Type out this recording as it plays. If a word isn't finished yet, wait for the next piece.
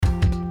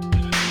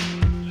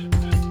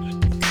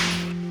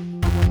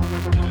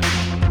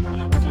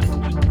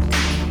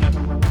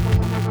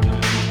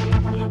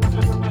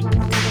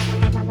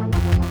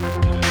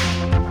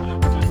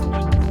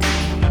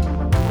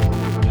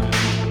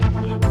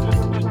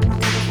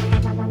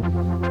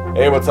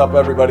Hey, what's up,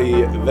 everybody?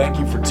 Thank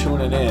you for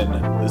tuning in.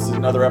 This is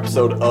another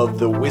episode of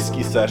the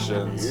Whiskey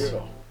Sessions.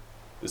 Yeah.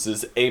 This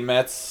is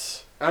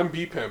A-Mets. I'm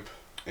B-Pimp.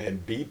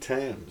 And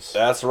B-Tams.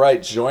 That's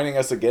right. Joining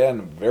us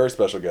again, very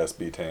special guest,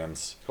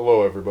 B-Tams.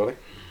 Hello, everybody.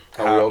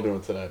 How are we all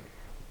doing tonight?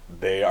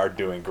 They are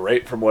doing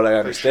great from what I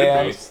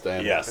understand.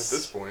 Stand Yes. At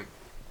this point.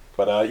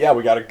 But yeah,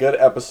 we got a good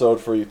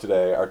episode for you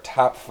today. Our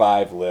top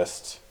 5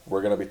 list.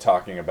 We're going to be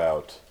talking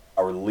about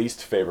our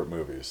least favorite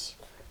movies.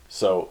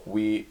 So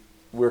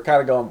we're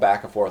kind of going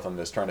back and forth on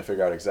this, trying to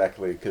figure out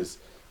exactly, because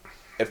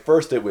at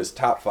first it was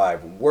top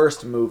 5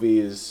 worst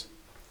movies,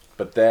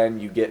 but then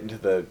you get into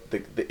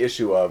the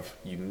issue of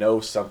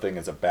something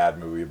is a bad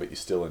movie, but you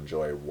still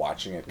enjoy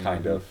watching it,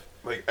 kind of.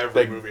 Like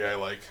every movie I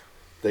like.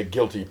 The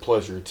guilty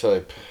pleasure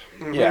type.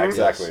 Yeah,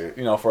 exactly.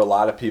 Yes. For a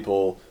lot of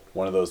people,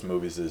 one of those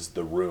movies is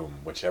The Room,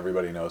 which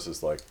everybody knows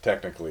is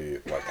technically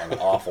an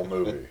awful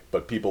movie,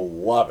 but people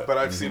love it. But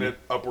I've seen it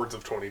upwards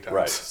of 20 times.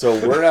 Right.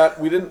 So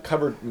we didn't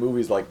cover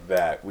movies like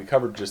that. We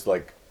covered just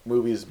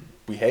movies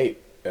we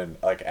hate and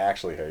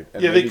actually hate.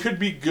 And yeah, they could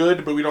be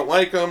good, but we don't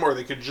like them, or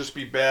they could just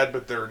be bad,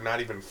 but they're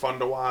not even fun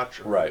to watch.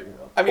 Right.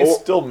 I mean,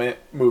 still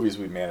movies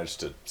we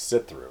managed to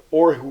sit through.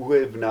 Or who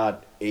have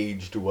not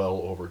aged well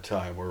over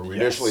time, where we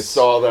Yes. initially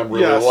saw them,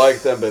 really Yes.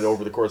 liked them, but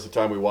over the course of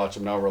time we watch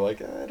them now, we're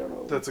like, I don't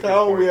know That's a good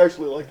how point. we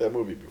actually liked that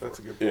movie before. That's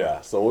a good point.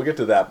 Yeah, so we'll get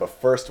to that, but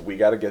first we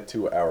got to get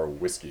to our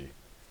whiskey.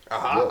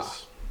 Aha.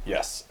 Yes.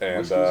 Yes, and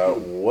Whiskey's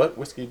good. what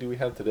whiskey do we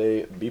have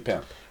today,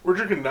 B-Pimp? We're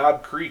drinking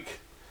Knob Creek.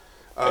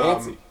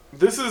 Fancy.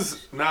 This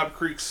is Knob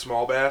Creek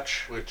Small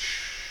Batch,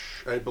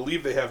 which I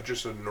believe they have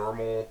just a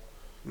normal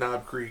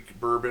Knob Creek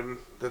bourbon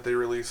that they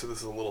release, so this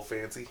is a little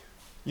fancy.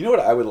 You know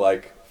what I would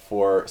like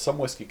for some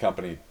whiskey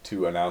company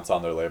to announce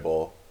on their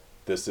label?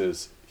 This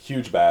is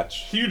huge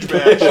batch. Huge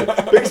batch.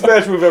 Biggest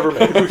batch we've ever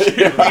made. we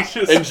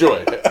just,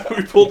 Enjoy.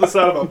 we pulled this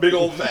out of a big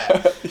old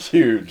vat.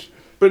 Huge.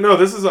 But no,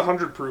 this is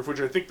 100 proof, which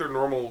I think their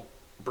normal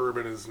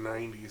bourbon is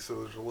 90,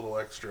 so there's a little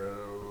extra,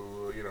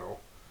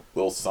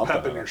 Little something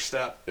pep in in your it.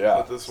 step. Yeah,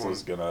 with this one.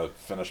 is gonna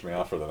finish me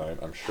off for the night,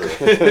 I'm sure.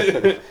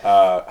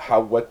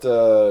 What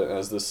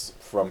is this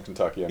from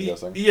Kentucky? I'm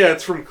guessing. Yeah,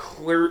 it's from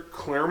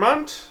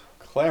Claremont,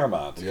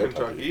 Claremont, Yeah.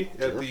 Kentucky,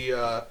 at Sure.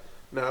 the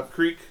Knob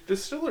Creek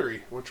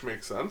Distillery, which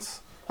makes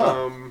sense.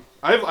 Huh.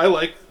 I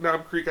like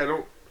Knob Creek.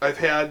 I've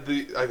had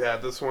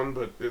this one,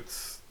 but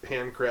it's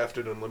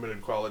handcrafted and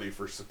limited quality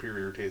for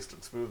superior taste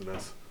and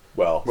smoothness.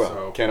 Well, Well,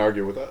 So- can't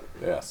argue with that.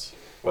 yes,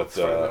 but Let's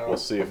find out. we'll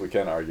see if we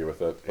can argue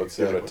with it. Let's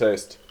see what it Exactly.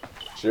 tastes.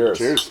 Cheers.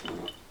 Cheers.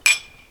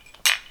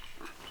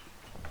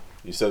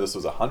 You said this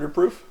was 100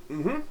 proof?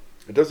 Mm-hmm.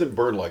 It doesn't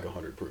burn like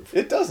 100 proof.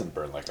 It doesn't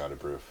burn like 100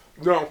 proof.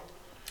 No.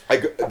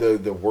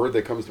 The word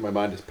that comes to my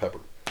mind is pepper.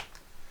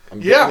 I'm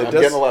Yeah.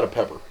 getting a lot of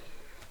pepper.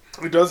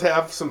 It does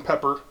have some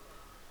pepper.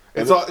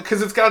 And It's all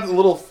because it's got a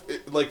little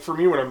for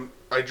me when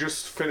I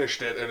just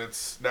finished it and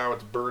it's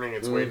burning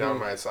its way down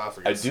my I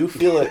esophagus. do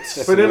feel it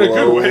But in a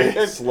good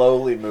way.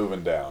 slowly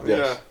moving down. Yes.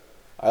 Yeah.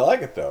 I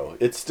like it though.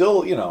 It's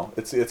still,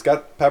 it's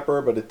got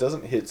pepper, but it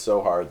doesn't hit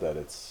so hard that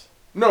it's.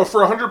 No,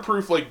 for 100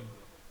 proof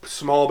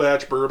small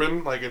batch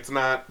bourbon, it's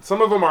not.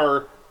 Some of them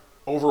are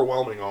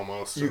overwhelming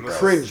almost. You and this-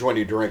 cringe when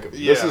you drink them.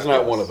 Yeah, This is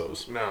not yes. one of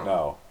those. No.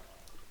 No,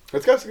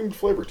 It's got some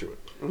flavor to it.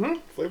 Mm-hmm.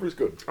 Flavor's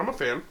good. I'm a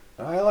fan.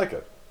 I like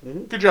it.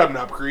 Good job,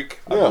 Knob Creek.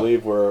 I Yeah.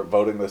 believe we're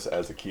voting this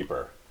as a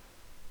keeper.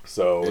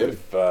 So Yeah.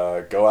 if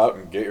go out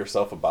and get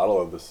yourself a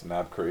bottle of this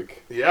Knob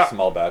Creek, Yeah.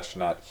 small batch,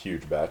 not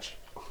huge batch,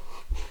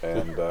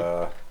 and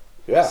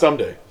yeah.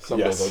 Someday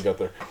Yes. they'll get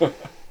there.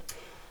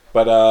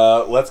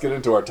 But let's get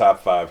into our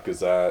top 5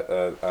 because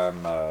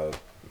I'm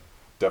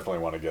definitely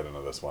want to get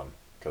into this one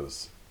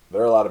because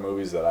there are a lot of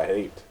movies that I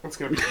hate, It's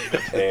gonna be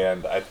heated.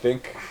 and I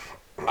think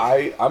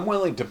I'm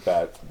willing to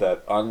bet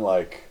that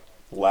unlike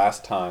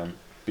last time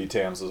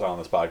B-Tams was on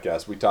this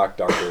podcast, we talked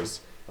Dunkers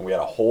and we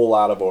had a whole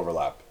lot of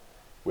overlap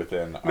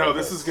within. No, our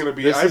this list. is gonna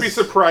be. This I'd be is-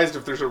 surprised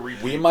if there's a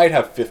repeat. We might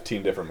have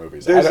 15 different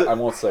movies. I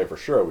won't say for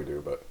sure we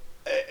do, but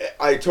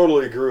I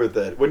totally agree with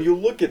that. When you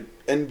look at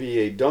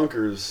NBA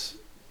dunkers,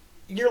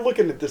 you're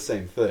looking at the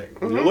same thing.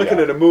 When you're looking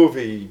Yeah. at a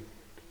movie,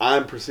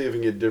 I'm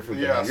perceiving it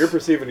differently. Yes. You're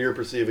perceiving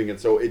it.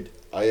 So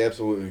I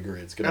absolutely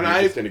agree. It's going to And be I-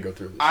 interesting to go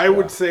through this. I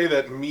would say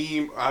that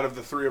me, out of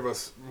the three of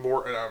us,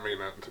 more. And I mean,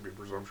 not to be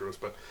presumptuous,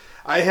 but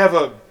I have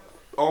I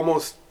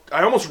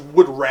almost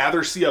would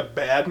rather see a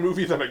bad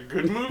movie than a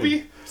good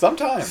movie.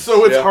 sometimes.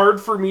 So it's Yeah. hard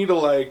for me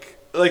to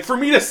for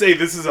me to say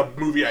this is a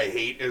movie I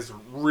hate is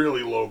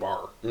really low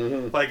bar.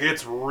 Mm-hmm.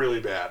 It's really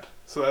bad.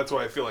 So that's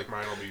why I feel like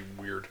mine will be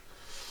weird.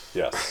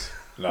 Yes.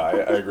 No, I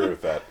agree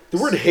with that. The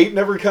word hate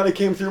never kind of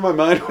came through my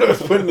mind when I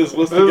was putting this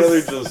list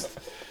together.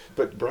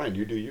 But Brian,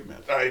 you do you,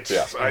 man.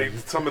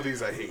 Some of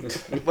these I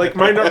hate.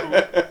 My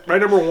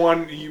number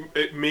one,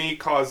 it may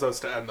cause us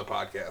to end the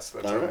podcast.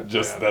 That's All right.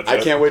 Just bad. that's I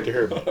it. can't wait to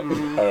hear about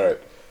it.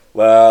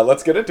 All right.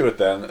 Let's get into it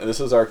then. This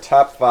is our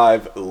top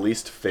 5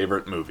 least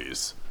favorite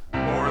movies.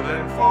 More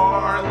than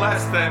 4,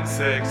 less than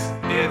 6.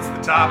 It's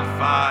the top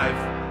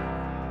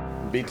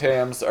 5.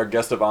 B-Tams, our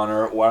guest of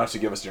honor, why don't you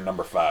give us your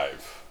number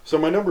 5? So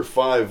my number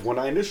 5, when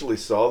I initially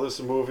saw this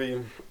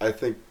movie, I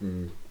think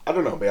I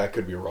don't know, maybe I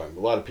could be wrong. A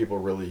lot of people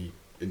really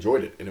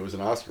enjoyed it, and it was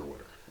an Oscar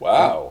winner.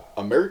 Wow.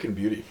 American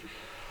Beauty.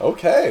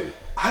 Okay.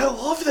 I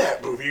love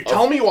that movie.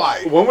 Tell me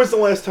why. When was the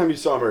last time you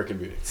saw American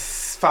Beauty?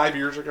 5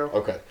 years ago.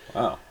 Okay.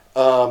 Wow.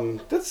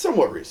 That's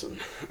somewhat recent.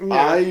 Yeah.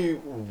 I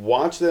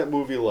watched that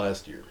movie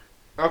last year.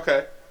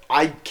 Okay.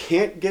 I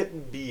can't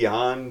get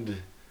beyond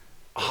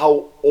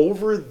how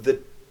over the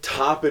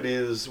top it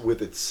is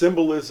with its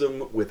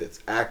symbolism, with its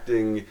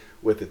acting,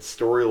 with its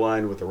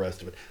storyline, with the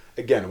rest of it.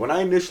 Again, when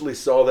I initially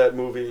saw that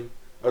movie,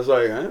 I was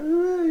like,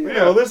 you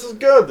know, this is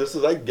good.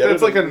 I get it.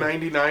 It's like a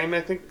 99,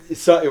 I think.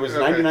 It was Okay.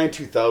 99,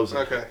 2000.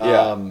 Okay.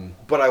 Yeah.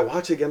 But I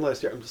watched it again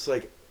last year. I'm just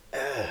like,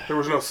 There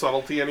was no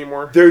subtlety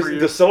anymore. there's for you?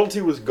 the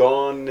subtlety was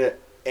gone,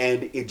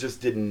 and it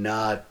just did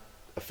not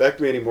affect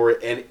me anymore.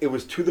 And it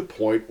was to the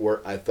point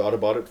where I thought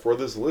about it for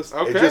this list.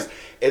 Okay. It just,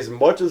 as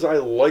much as I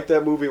liked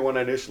that movie when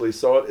I initially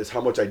saw it, is how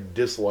much I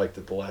disliked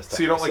it the last time.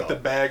 So you don't I like saw the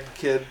it. bag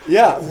kid?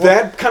 Yeah.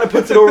 That kind of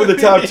puts it over the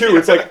top too.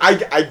 It's like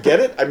I get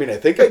it. I mean, I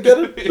think I get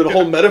it. The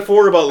whole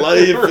metaphor about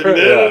life.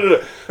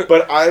 Right.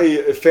 But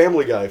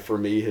Family Guy for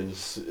me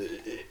is.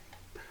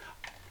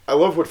 I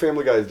love what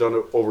Family Guy has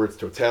done over its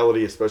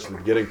totality, especially in the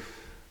beginning.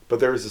 But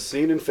there is a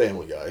scene in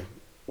Family Guy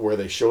where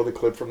they show the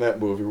clip from that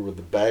movie with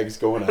the bag's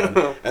going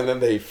on, and then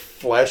they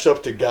flash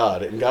up to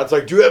God, and God's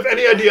like, "Do you have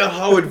any idea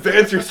how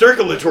advanced your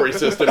circulatory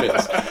system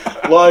is?"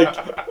 Like,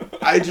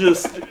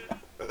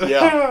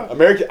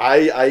 American.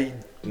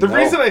 The No.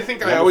 reason I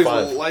think I Number always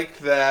 5.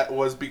 liked that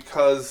was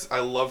because I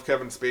love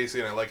Kevin Spacey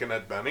and I like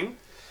Annette Bening.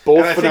 Both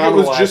And I think it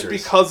phenomenal was just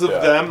actors. because of Yeah.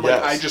 them, like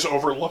Yes. I just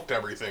overlooked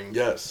everything.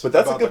 Yes. But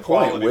that's a about good the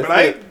point. quality. With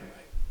But it-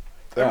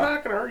 I'm Yeah.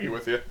 not going to argue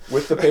with you.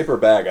 With the paper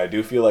bag, I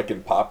do feel like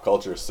in pop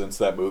culture, since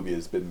that movie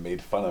has been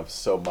made fun of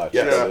so much,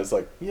 Yes. that it's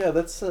like, yeah,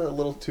 that's a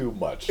little too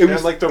much. It And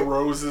was- like the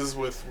roses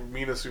with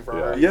Mina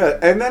Suvari. Yeah,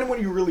 and then when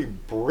you really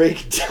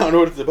break down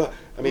what it's about,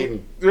 I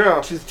mean,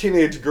 Yeah. she's a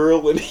teenage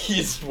girl and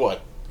he's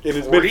what, in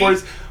his 40?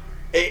 mid-40s?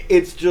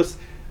 It's just,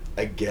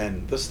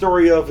 again, the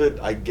story of it,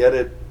 I get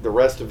it. The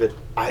rest of it,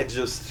 I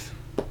just,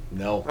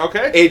 no.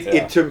 Okay.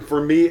 For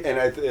me, and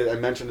I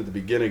mentioned at the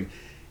beginning,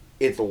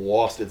 it's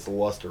lost its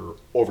luster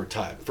over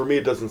time. For me,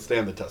 it doesn't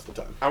stand the test of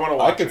time. I want to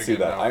watch I can it see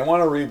again that. now. I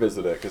want to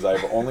revisit it because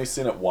I've only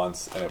seen it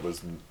once, and it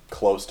was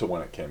close to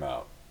when it came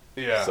out.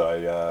 Yeah. So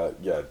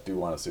I do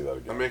want to see that I'm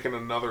again. making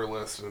another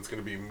list, and it's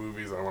going to be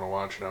movies I want to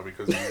watch now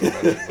because you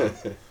mentioned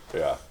them.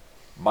 Yeah.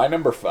 My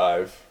number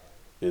 5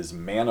 is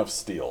Man of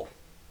Steel,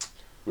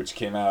 which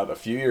came out a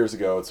few years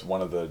ago. It's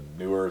one of the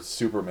newer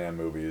Superman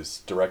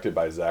movies, directed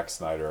by Zack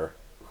Snyder,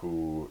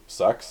 who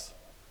sucks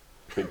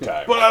big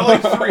time. But I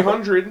like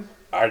 300.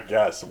 I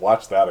guess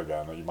watch that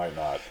again. You might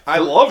not. I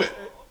love it.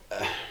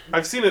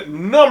 I've seen it a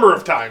number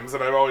of times,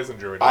 and I've always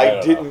enjoyed it. I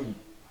don't didn't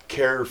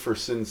care for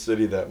Sin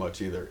City that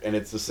much either, and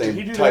it's the Did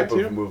he same do type that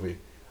too? of movie.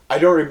 I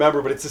don't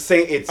remember, but it's the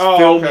same. It's Oh,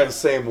 filmed okay. the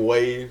same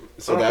way,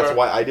 so that's Okay.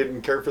 why I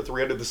didn't care for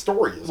 300. The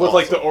story is With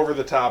like awesome. the over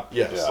the top.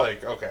 Yes. It's Yeah.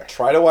 like, okay.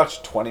 Try to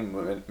watch 20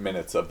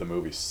 minutes of the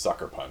movie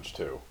Sucker Punch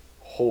too.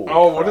 Holy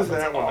Oh, crap, what is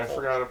that's that one? awful. I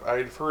forgot.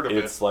 I'd heard of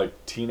It's it.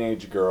 like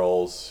teenage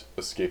girls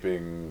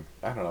escaping.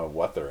 I don't know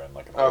what they're in,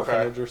 like an Okay.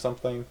 orphanage or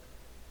something.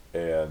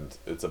 And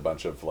it's a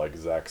bunch of like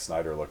Zack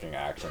Snyder looking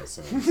action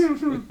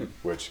scenes,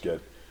 which get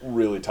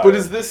really tired. But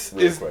is this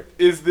really is quick.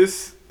 is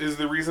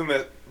the reason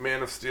that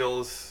Man of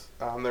Steel is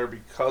on there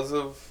because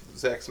of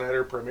Zack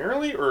Snyder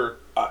primarily, or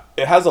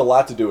It has a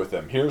lot to do with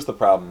him. Here's the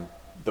problem: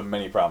 the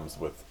many problems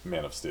with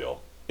Man of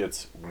Steel.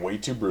 It's way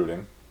too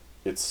brooding.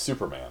 It's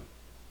Superman.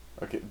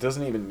 Okay, it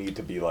doesn't even need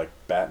to be like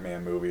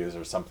Batman movies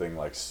or something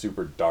like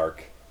super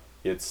dark.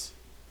 It's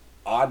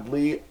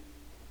oddly.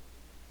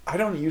 I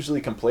don't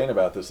usually complain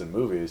about this in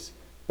movies,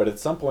 but at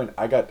some point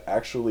I got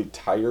actually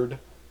tired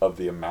of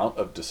the amount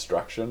of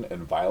destruction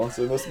and violence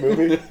in this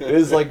movie. It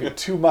is like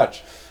too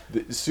much.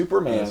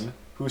 Superman,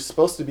 who's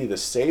supposed to be the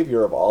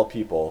savior of all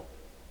people,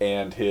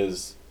 and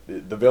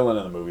the villain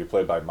in the movie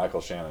played by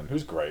Michael Shannon,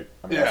 who's great.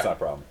 I mean, that's Yeah. not a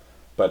problem.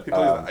 But he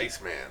plays the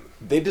Iceman?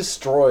 they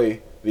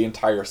destroy the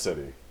entire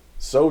city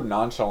so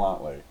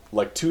nonchalantly.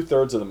 Like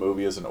 2/3 of the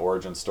movie is an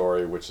origin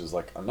story, which is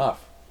like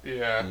enough.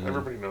 Yeah,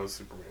 everybody knows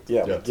Superman.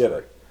 Yeah, we Yeah. get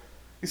it.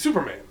 He's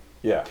Superman.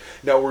 Yeah,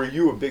 Now, were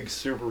you a big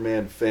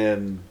Superman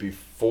fan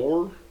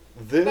before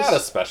this? not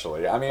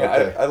especially. I mean,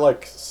 Okay. I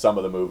like some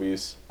of the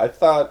movies. I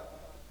thought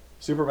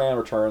Superman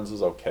Returns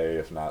was okay,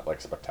 if not like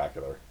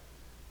spectacular.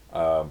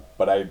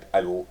 But I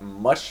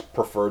much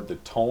preferred the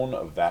tone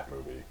of that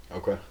movie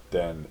Okay.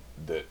 than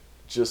the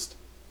just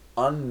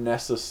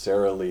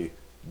unnecessarily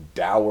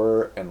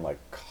dour and like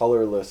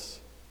colorless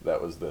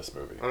that was this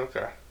movie.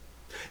 Okay.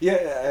 Yeah,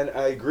 and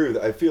I agree with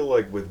that. I feel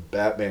like with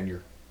Batman,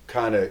 you're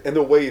kind of, and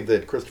the way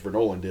that Christopher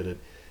Nolan did it,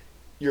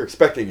 you're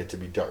expecting it to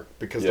be dark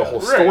because the Yeah. whole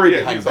Right, story yeah,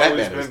 behind he's always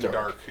Batman is been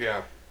dark.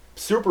 Yeah.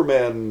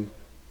 Superman,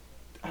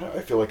 I don't know,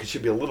 I feel like it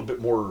should be a little bit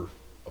more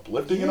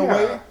uplifting in a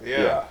way.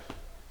 Yeah.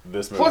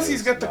 This movie Plus, he's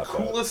is got the not that.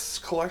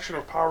 coolest collection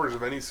of powers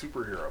of any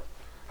superhero.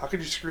 How could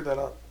you screw that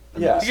up?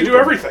 Yeah. He can do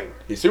everything.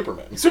 He's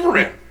Superman. He's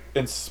Superman.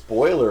 And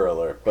spoiler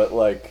alert, but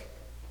like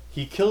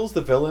he kills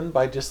the villain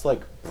by just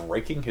like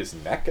breaking his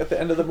neck at the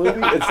end of the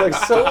movie. It's like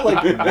so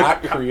like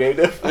not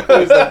creative.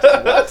 He's like,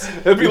 what?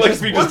 It'd be like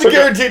if he What's just the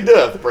guaranteed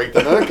death? Break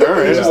the neck. All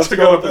right. He let's just took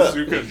go out a with that.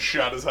 bazooka and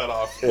shot his head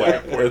off Yeah, like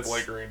at point it's-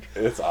 blank range.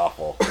 It's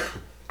awful.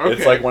 Okay.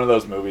 It's like one of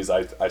those movies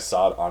I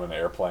saw it on an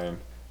airplane,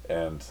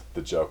 and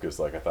the joke is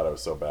like I thought it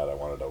was so bad I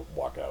wanted to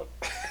walk out.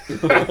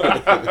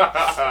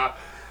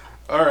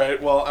 All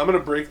right, well, I'm going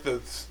to break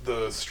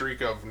the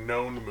streak of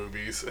known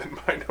movies, and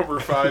my number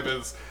 5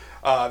 is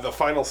The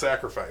Final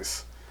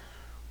Sacrifice.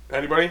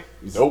 Anybody?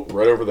 Nope.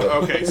 Right over there.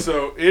 Okay,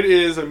 so it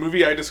is a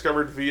movie I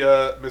discovered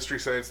via Mystery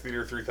Science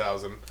Theater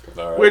 3000,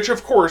 All right. which,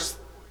 of course,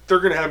 they're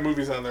going to have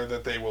movies on there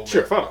that they will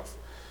Sure. make fun of.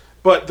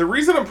 But the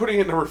reason I'm putting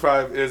it number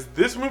 5 is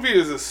this movie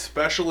is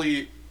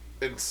especially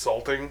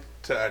insulting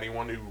to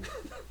anyone who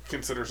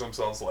considers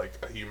themselves like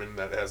a human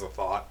that has a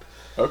thought.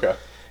 Okay.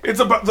 It's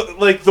about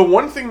the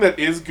one thing that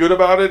is good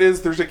about it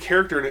is there's a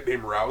character in it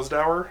named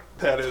Rousdower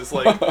that is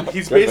like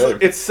he's Good basically name.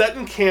 it's set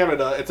in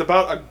Canada. It's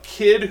about a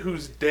kid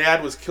whose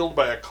dad was killed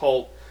by a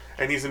cult,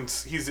 and he's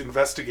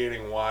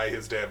investigating why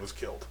his dad was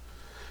killed.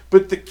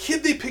 But the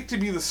kid they picked to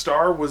be the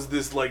star was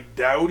this like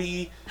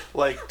dowdy,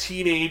 like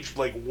teenage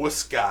like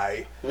wuss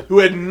guy who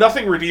had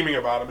nothing redeeming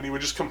about him, and he would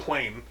just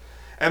complain.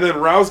 And then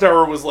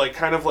Rousdower was like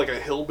kind of like a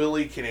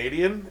hillbilly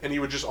Canadian, and he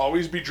would just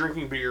always be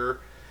drinking beer.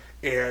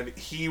 And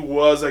he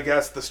was, I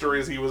guess, the story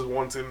is he was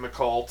once in the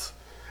cult,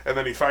 and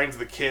then he finds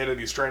the kid and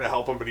he's trying to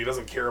help him, but he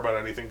doesn't care about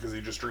anything because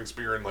he just drinks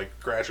beer and like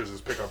crashes his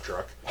pickup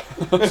truck.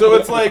 So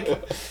it's like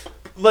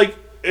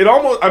it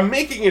almost. I'm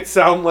making it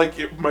sound like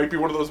it might be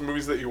one of those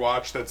movies that you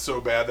watch that's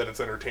so bad that it's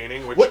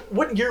entertaining. Which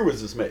What year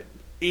was this made?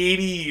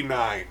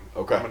 89.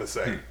 Okay. I'm gonna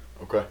say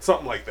Okay.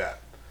 something like that.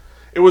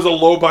 It was a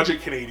low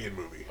budget Canadian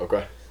movie,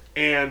 Okay.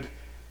 and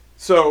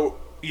so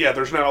yeah,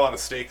 there's not a lot of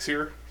stakes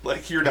here.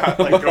 Like you're not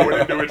like going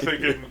into it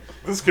thinking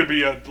this could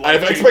be a. I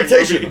have life-changing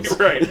expectations.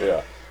 movie. Right?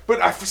 Yeah.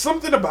 But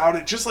something about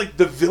it, just like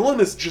the villain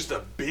is just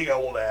a big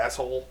old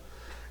asshole,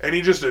 and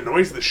he just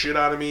annoys the shit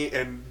out of me.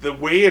 And the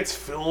way it's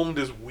filmed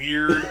is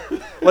weird.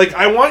 Like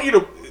I want you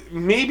to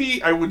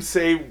maybe I would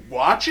say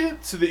watch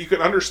it so that you can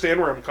understand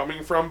where I'm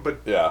coming from. But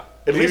Yeah.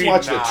 At least maybe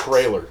watch not. the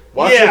trailer.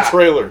 Watch Yeah. the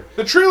trailer.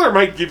 The trailer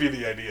might give you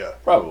the idea.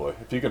 Probably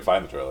if you can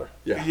find the trailer.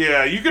 Yeah.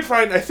 Yeah, you could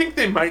find. I think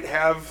they might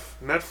have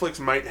Netflix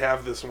might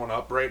have this one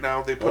up right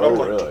now. They put Oh, up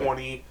like really?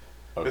 20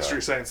 Okay.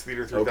 Mystery Science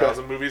Theater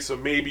 3000 movies, so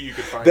maybe you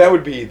could find That it.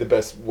 would be the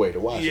best way to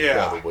watch it,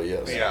 Yeah, probably,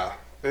 yes. yeah.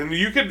 And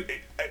you could.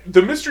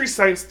 The Mystery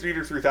Science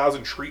Theater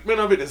 3000 treatment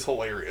of it is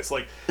hilarious.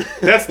 Like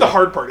that's the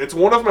hard part. It's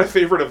one of my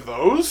favorite of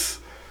those,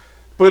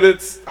 but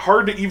it's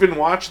hard to even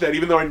watch that,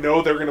 even though I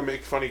know they're going to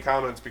make funny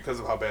comments because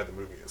of how bad the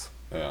movie is.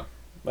 Yeah.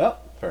 Well,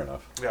 fair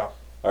enough. Yeah.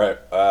 All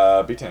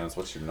right. B-Tans,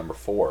 what's your number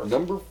 4?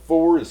 Number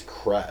 4 is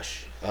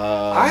Crash.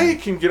 I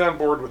can get on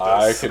board with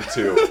I this. can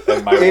too.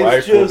 And my It's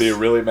wife will just- be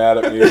really mad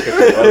at me because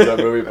she loves that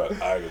movie, but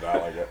I do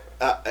not like it.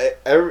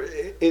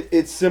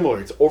 It's similar.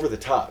 It's over the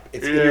top.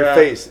 It's in your Yeah.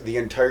 face the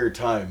entire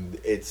time.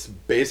 It's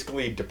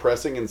basically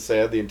depressing and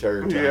sad the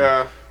entire time.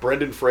 Yeah.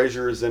 Brendan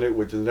Fraser is in it,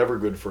 which is never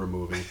good for a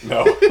movie.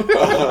 No.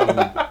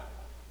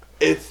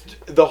 It's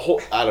the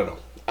whole. I don't know.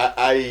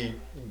 I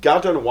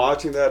got done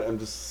watching that. I'm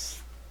just.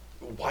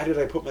 Why did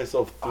I put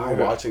myself I through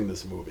don't- watching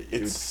this movie?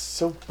 It's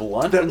so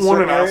blunt. That in won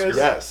certain an Oscar. areas.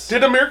 Yes.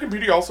 Did American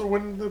Beauty also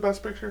win the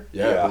Best Picture?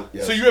 Yeah.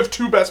 Yeah. So you have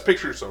 2 Best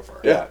Pictures so far.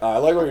 Yeah, I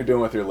like what you're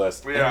doing with your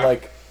list. Yeah. And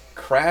like,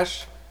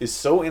 Crash is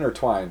so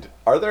intertwined.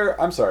 Are there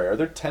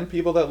 10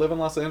 people that live in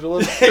Los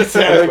Angeles?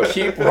 Exactly. And they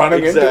keep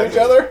running into Exactly. each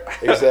other?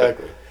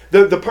 Exactly.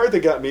 The part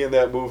that got me in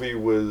that movie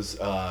was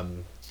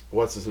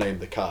what's his name,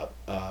 the cop,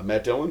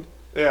 Matt Dillon.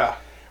 Yeah.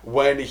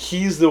 When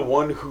he's the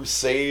one who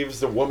saves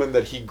the woman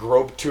that he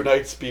groped 2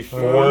 nights before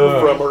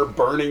from her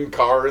burning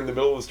car in the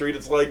middle of the street,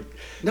 it's like,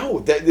 no,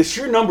 the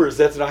sheer numbers,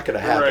 that's not going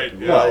to happen.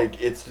 Right, yeah. Like,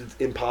 it's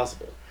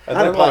impossible. And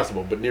Not then,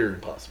 impossible, but near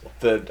impossible.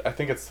 I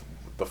think it's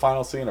the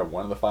final scene or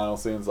one of the final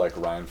scenes, like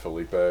Ryan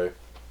Felipe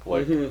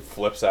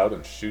flips out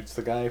and shoots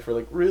the guy for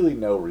like really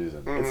no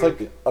reason. It's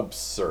like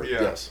absurd.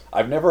 Yeah. Yes.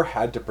 I've never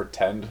had to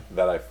pretend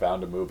that I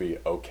found a movie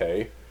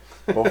okay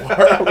before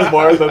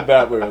more than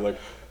that movie. Like,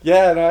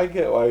 yeah, and I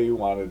get why you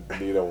wanted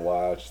me to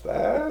watch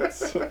that.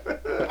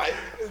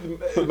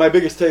 My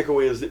biggest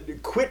takeaway is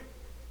that quit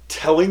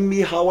telling me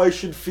how I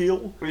should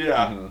feel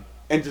Yeah.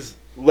 and just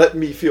let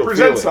me feel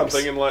Present feelings.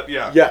 something and let,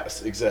 yeah.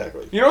 Yes,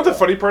 exactly. You know what the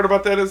funny part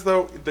about that is,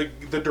 though?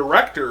 The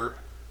director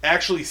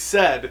actually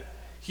said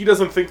he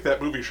doesn't think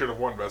that movie should have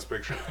won Best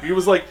Picture. He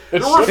was like,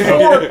 there were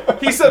 4.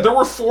 He said there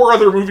were 4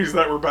 other movies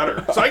that were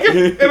better. So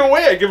in a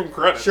way, I give him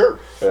credit. Sure.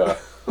 Yeah.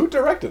 Who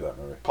directed that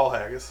movie? Paul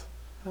Haggis.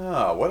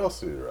 Oh, what else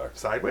did he direct?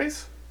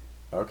 Sideways.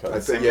 Okay. I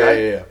Same think, yeah, guy?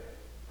 yeah,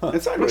 yeah.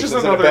 It's Which is isn't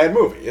another- a bad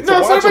movie. It's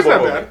No, a Sideways watchable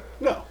not movie. bad.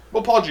 No.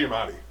 Well, Paul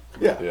Giamatti.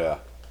 Yeah. Yeah.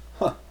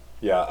 Huh.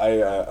 Yeah,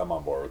 I'm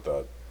on board with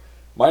that.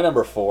 My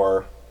number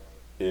 4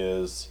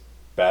 is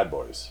Bad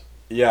Boys.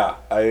 Yeah,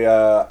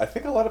 I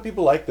think a lot of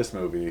people like this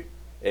movie,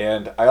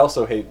 and I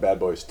also hate Bad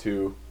Boys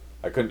 2.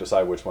 I couldn't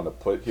decide which one to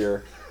put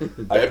here.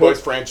 Bad Boys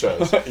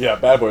franchise. Yeah,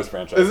 Bad Boys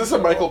franchise. Is this a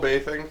Michael Bay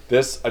thing?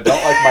 I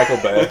don't like Michael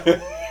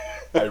Bay.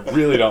 I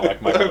really don't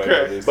like Michael Bay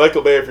Okay. movies.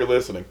 Michael Bay, if you're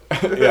listening.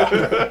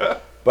 Yeah.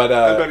 But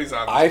I bet he's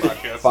on this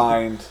podcast.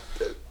 find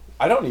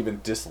I don't even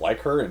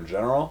dislike her in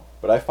general,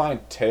 but I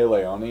find Téa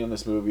Leoni in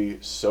this movie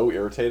so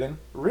irritating.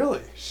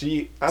 Really?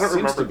 She I don't seems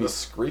remember to be this.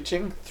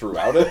 screeching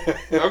throughout it.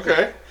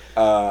 Okay.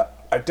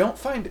 I don't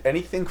find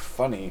anything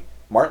funny.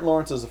 Martin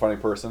Lawrence is a funny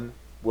person.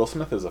 Will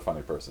Smith is a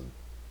funny person.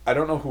 I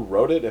don't know who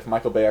wrote it, if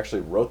Michael Bay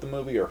actually wrote the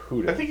movie or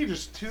who did. I think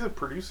he's a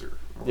producer.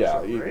 or Yeah,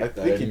 something, I right?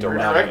 think he You're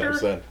directed.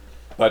 Director? 100%.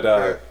 But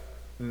Okay.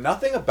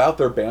 nothing about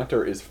their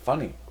banter is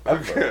funny.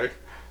 Ever. Okay.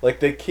 Like,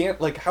 they can't,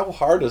 like, how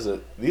hard is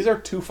it? These are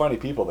two funny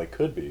people, they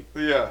could be.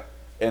 Yeah.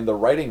 And the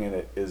writing in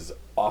it is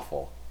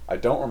awful. I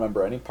don't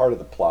remember any part of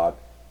the plot.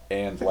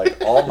 And, like,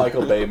 all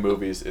Michael Bay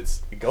movies,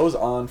 it goes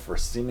on for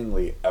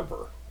seemingly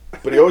ever.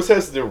 But he always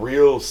has the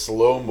real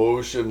slow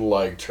motion,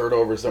 like,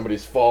 turnover,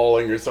 somebody's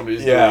falling or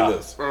somebody's doing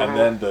this. And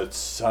then the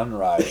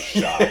sunrise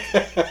shot.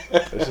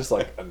 It's just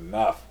like,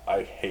 enough.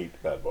 I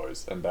hate Bad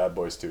Boys. And Bad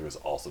Boys 2 is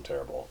also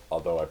terrible.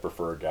 Although I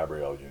prefer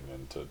Gabrielle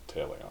Union to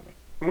Téa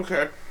Leoni.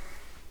 Okay.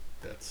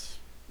 That's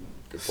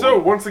good So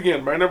point. once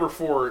again, my number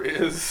 4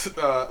 is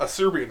a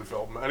Serbian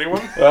film.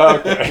 Anyone?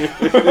 Okay.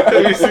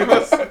 Have you seen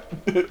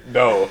this?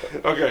 No.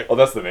 Okay. Oh,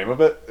 that's the name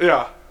of it?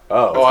 Yeah.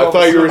 Oh. Oh, I called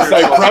thought you were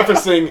Serbian like film.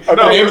 prefacing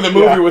the name of the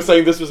movie yeah. was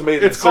saying this was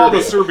made It's in called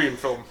a Serbia. Serbian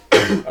film.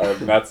 I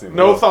have not seen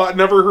No that. thought,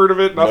 never heard of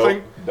it,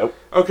 nothing? Nope.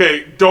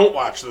 Okay, don't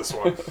watch this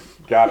one.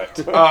 Got it.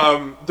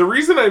 The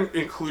reason I'm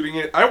including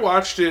it, I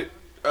watched it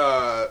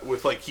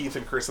with like Keith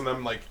and Chris and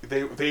them. Like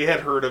they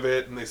had heard of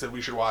it and they said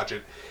we should watch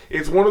it.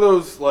 It's one of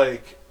those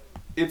like,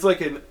 it's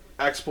like an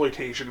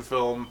exploitation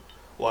film,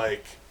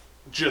 like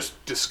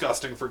just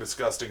disgusting for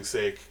disgusting's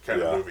sake kind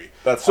Yeah, of movie.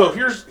 that's so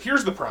hard.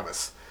 here's the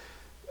premise: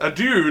 a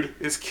dude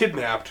is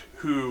kidnapped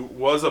who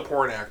was a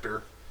porn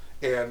actor,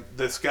 and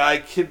this guy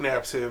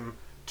kidnaps him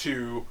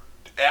to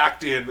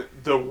act in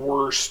the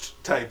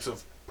worst types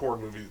of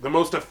porn movies, the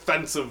most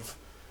offensive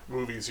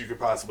movies you could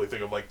possibly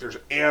think of. Like there's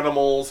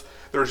animals,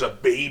 there's a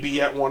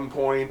baby at one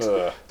point,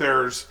 Ugh.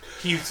 there's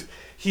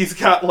he's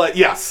got like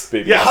yes,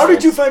 Baby. yes. How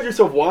did you find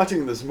yourself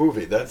watching this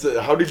movie? That's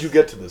how did you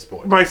get to this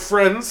point? My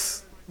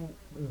friends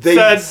They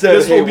said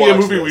this "Hey, will be a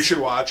watch movie this." we should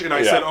watch, and I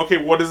Yeah. said, okay,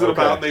 what is it Okay.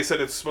 about? And they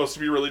said it's supposed to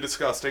be really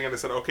disgusting, and I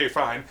said, okay,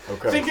 fine.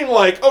 Okay. Thinking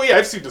like, oh yeah,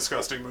 I've seen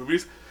disgusting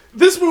movies.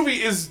 This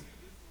movie is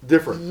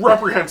Different.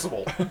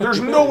 reprehensible. There's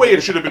no way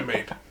it should have been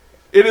made.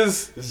 It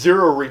is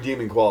Zero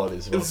redeeming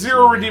qualities. about this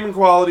zero movie. redeeming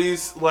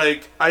qualities.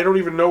 Like, I don't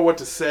even know what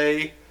to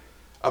say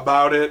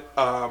about it.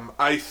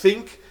 I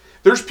think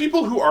there's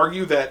people who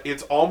argue that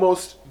it's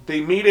almost, they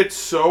made it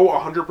so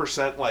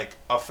 100% like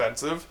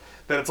offensive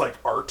that it's like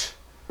art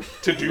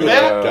to do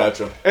that.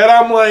 Gotcha. And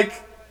I'm like,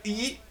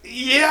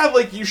 yeah,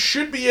 like you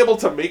should be able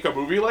to make a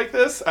movie like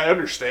this. I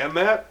understand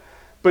that.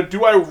 But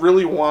do I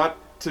really want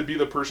to be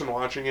the person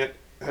watching it?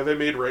 Have I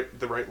made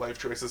the right life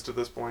choices to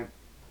this point?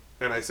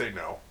 And I say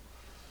no.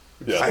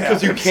 Yeah.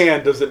 Because you haven't.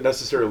 can doesn't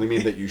necessarily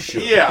mean that you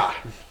should. Yeah,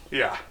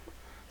 yeah.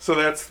 So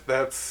that's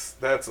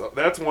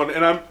one.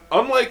 And I'm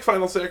unlike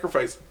Final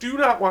Sacrifice. Do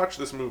not watch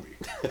this movie.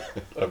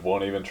 I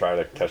won't even try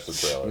to catch the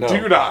trailer. No.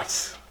 Do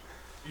not.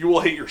 You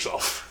will hate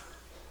yourself.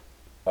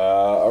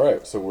 All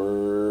right, so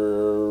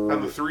we're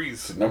On the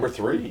threes. Number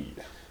 3.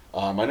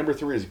 My number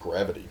 3 is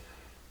Gravity.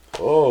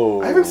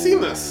 Oh, I haven't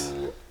seen this.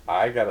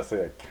 I gotta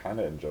say, I kind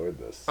of enjoyed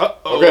this.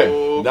 Uh-oh.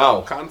 Okay,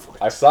 now.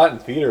 Conflict. I saw it in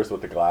theaters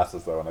with the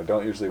glasses though, and I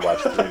don't usually watch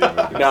 3D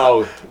movies.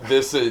 Now,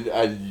 this is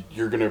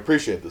you're going to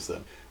appreciate this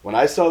then. When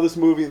I saw this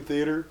movie in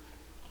theater,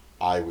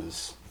 I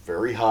was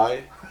very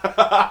high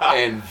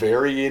and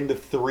very into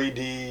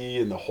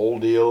 3D and the whole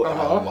deal,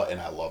 and, and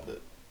I loved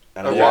it.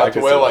 And I Okay, I walked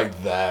could away see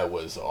like, that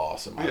was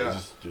awesome. It Yeah.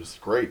 was just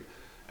great.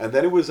 And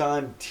then it was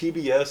on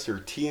TBS or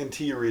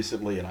TNT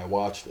recently, and I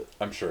watched it.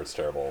 I'm sure it's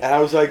terrible. And I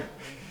was like,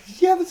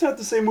 yeah, that's not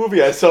the same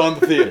movie I saw in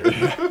the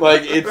theater.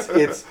 Like,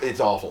 it's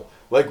awful.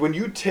 Like, when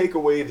you take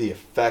away the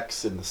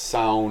effects and the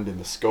sound and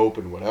the scope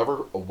and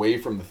whatever away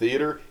from the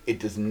theater, it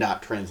does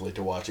not translate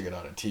to watching it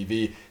on a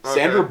TV. Okay.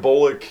 Sandra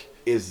Bullock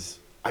is,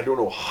 I don't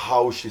know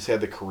how she's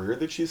had the career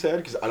that she's had,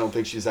 because I don't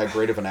think she's that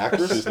great of an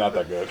actress. She's not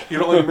that good. You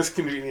don't like Miss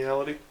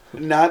Congeniality?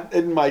 Not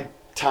in my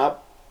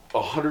top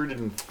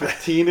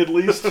 115 at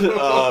least.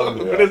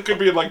 But it could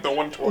be in like the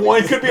 120s.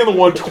 One could be in the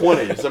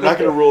 120s. I'm not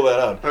going to rule that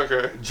out.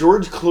 Okay.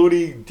 George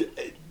Clooney,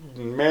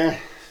 meh.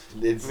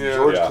 It's Yeah.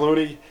 George Yeah.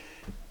 Clooney.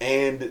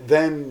 And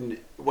then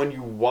when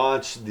you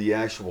watch the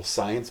actual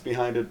science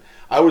behind it,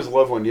 I always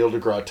love when Neil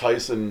deGrasse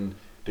Tyson,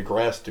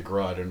 DeGrasse,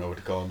 I don't know what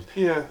to call him.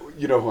 Yeah.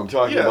 You know who I'm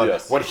talking Yeah. about.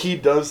 Yes. When he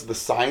does the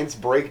science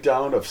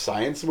breakdown of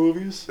science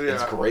movies,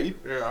 it's Yeah. great.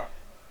 Yeah.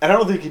 And I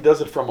don't think he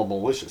does it from a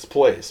malicious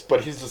place,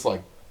 but he's just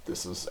like,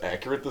 this is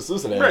accurate, this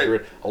isn't Right.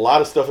 accurate. A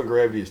lot of stuff in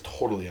Gravity is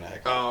totally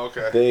inaccurate. Oh,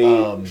 okay.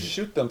 They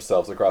shoot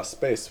themselves across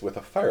space with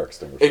a fire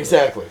extinguisher.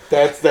 Exactly.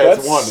 That's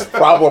That's one.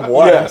 problem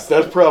one. Yes,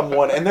 that's problem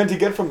one. And then to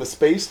get from the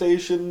space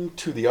station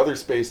to the other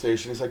space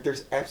station, he's like,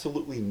 there's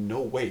absolutely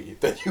no way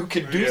that you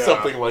can do Yeah.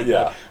 something like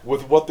Yeah. that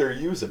with what they're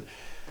using.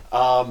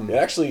 It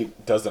actually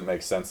doesn't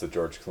make sense that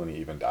George Clooney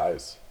even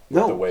dies.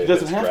 No, the way he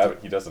doesn't his have gravity.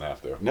 to. He doesn't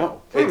have to.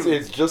 No,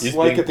 it's just He's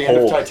like being at the end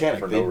of pulled Titanic.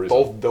 for They no reason.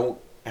 both don't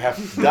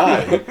have to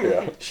die.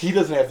 Yeah. He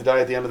doesn't have to die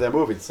at the end of that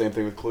movie. It's the same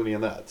thing with Clooney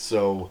and that.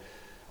 So,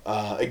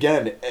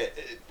 again,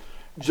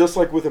 just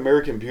like with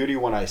American Beauty,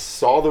 when I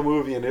saw the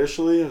movie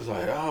initially, I was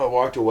like, oh, I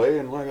walked away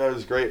and like, that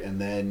was great. And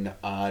then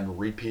on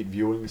repeat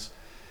viewings,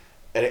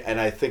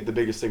 and I think the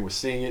biggest thing was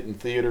seeing it in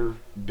theater,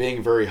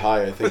 being very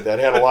high. I think that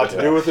had a lot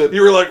to do with it.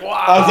 You were like, wow,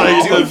 I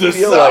was like, dude, the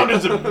feel sound like-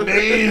 is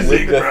amazing,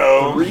 With the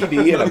bro.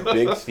 3D in a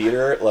big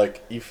theater,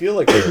 like you feel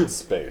like you're in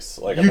space.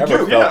 Like I've You never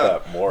do, felt yeah.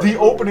 that more. The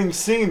opening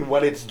scene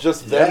when it's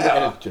just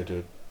them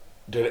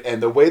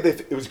and the way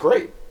it was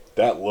great.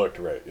 That looked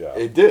right. Yeah.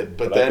 It did,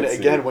 but But I then could see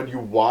again, it. when you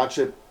watch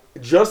it,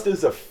 just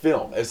as a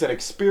film, as an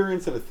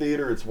experience in a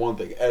theater, it's one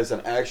thing. As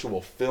an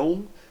actual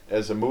film,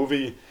 as a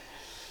movie,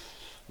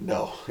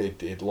 no,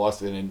 it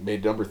lost it and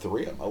made number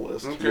 3 on my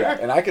list. Okay. Yeah,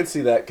 and I can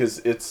see that because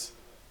it's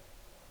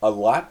a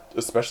lot,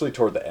 especially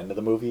toward the end of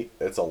the movie.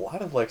 It's a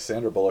lot of like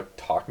Sandra Bullock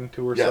talking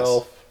to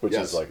herself, which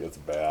Yes. is like it's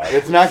bad.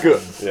 It's not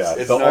good. Yeah,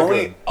 it's the not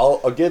only good.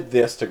 I'll give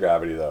this to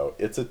Gravity though.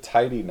 It's a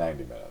tidy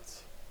 90 minutes.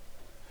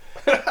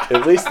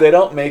 At least they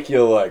don't make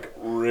you like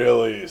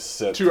really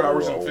sit 2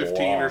 hours through and a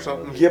 15 or long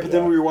something. movie. Yeah, but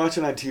then when you're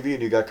watching on TV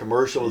and you got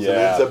commercials and it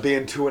Yeah. ends up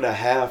being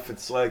 2.5,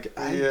 it's like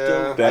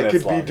Yeah. Then I it's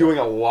could be longer. doing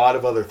a lot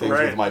of other things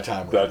Right. with my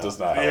time right that now does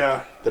not help.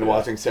 Yeah. than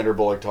watching Sandra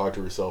Bullock talk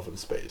to herself in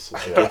space.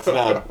 Like, that's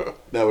not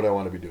what I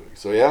want to be doing.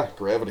 So yeah,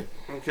 Gravity.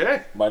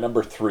 Okay. My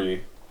number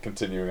 3,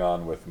 continuing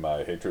on with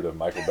my hatred of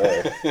Michael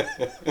Bay,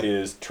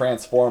 is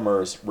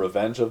Transformers: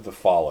 Revenge of the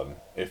Fallen.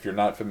 If you're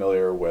not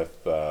familiar with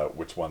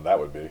which one that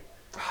would be,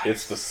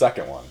 it's the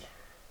second one.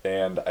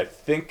 And I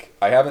think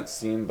I haven't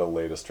seen the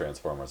latest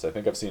Transformers. I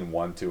think I've seen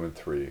 1, 2, and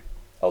 3.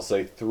 I'll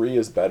say 3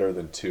 is better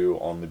than 2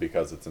 only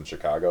because it's in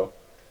Chicago,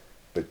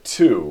 but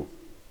 2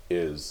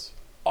 is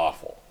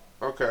awful.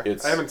 Okay.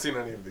 It's- I haven't seen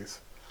any of these.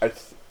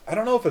 I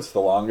don't know if it's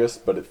the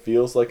longest, but it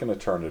feels like an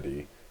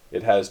eternity.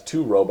 It has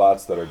 2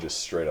 robots that are just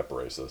straight up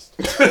racist.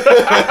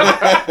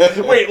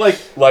 Wait,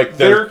 Like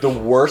they're They're- the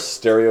worst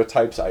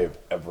stereotypes I have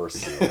ever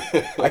seen.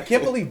 I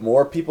can't believe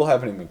more people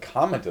haven't even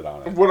commented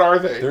on it. what are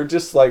they? They're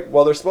just like,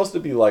 well, they're supposed to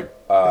be like, Is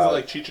it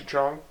like Cheech and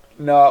Chong?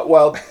 no,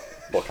 well,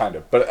 kind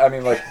of, but I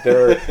mean, like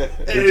they're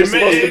just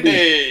supposed to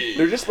be,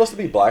 they're just supposed to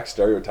be black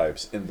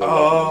stereotypes in the like,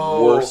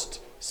 Oh.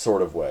 worst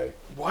sort of way.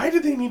 Why do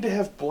they need to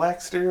have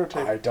black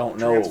stereotype? I don't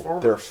know.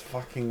 Transformers? They're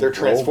fucking. They're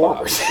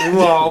Transformers. robots.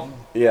 Well,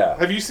 Yeah.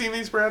 have you seen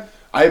these, Brad?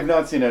 I have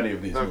not seen any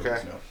of these Okay.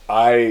 movies,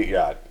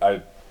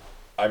 no.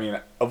 I mean,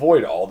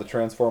 avoid all the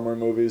Transformer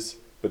movies,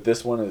 but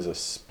this one is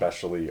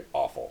especially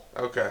awful.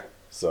 Okay.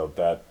 So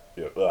that,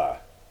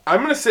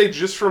 I'm gonna say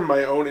just from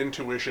my own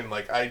intuition,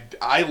 like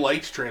I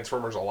liked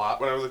Transformers a lot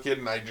when I was a kid,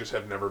 and I just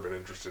have never been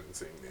interested in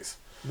seeing these.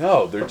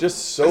 no, they're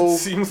just so It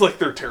seems like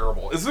they're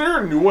terrible. Is there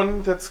a new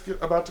one that's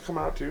about to come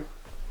out too,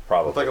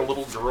 probably with like a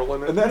little girl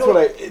in it? And that's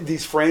what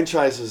these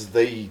franchises,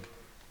 they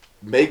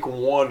make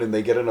one and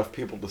they get enough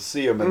people to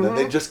see them and then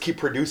they just keep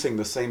producing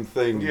the same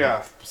thing.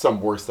 Yeah. Some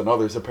worse than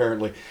others,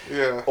 apparently.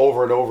 Yeah.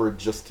 Over and over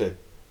just to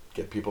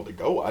get people to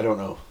go. I don't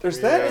know. There's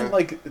that, Yeah. and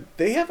like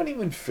they haven't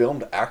even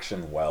filmed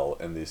action well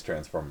in these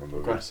Transformer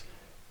movies.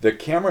 The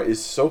camera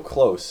is so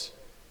close,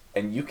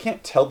 and you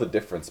can't tell the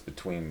difference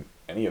between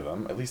any of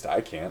them. At least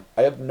I can't.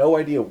 I have no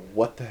idea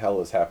what the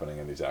hell is happening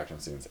in these action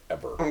scenes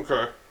ever.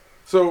 Okay.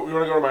 So you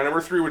want to go to my number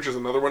 3, which is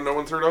another one no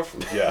one's heard of?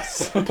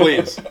 Yes.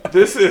 Please.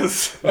 This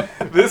is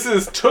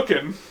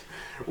Tooken,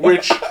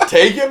 which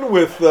Taken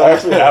with... I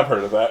actually have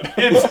heard of that.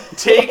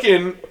 it's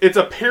Taken. It's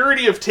a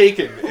parody of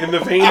Taken in the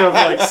vein of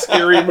like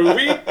Scary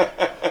Movie.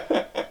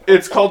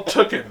 It's called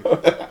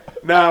Tooken.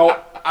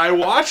 Now I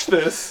watched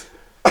this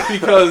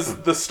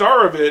because the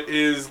star of it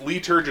is Lee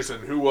Turgison,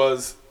 who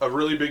was a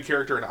really big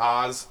character in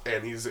Oz,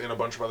 and he's in a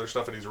bunch of other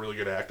stuff, and he's a really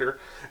good actor.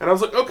 And I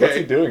was like, What's he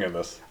okay, doing in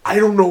this? I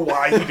don't know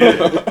why he did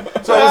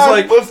it. So I was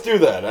like, let's do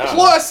that.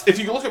 plus, if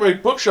you look at my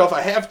bookshelf,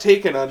 I have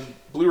Taken on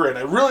Blu-ray, and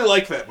I really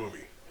like that movie.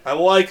 I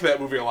like that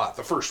movie a lot,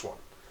 the first one.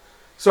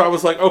 So I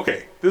was like,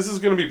 okay, this is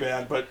going to be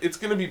bad, but it's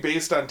going to be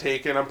based on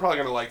Taken. I'm probably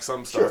going to like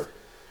some stuff. Sure.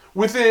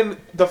 Within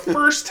the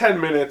first 10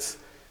 minutes,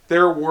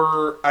 there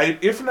were,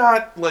 if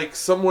not like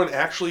someone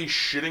actually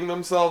shitting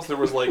themselves, there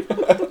was like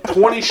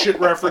 20 shit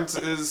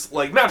references,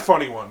 like not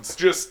funny ones,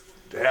 just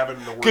having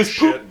the word Because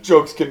shit. poop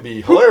jokes can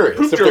be hilarious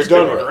Poop if they're jokes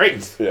done can be right.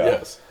 great. Yeah.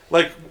 Yes.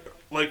 Like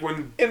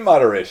when In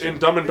moderation. in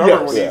Dumb and Dumber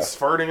Yes. when Yeah. he's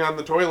farting on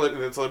the toilet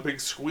and it's a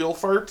big squeal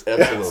fart.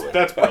 Absolutely.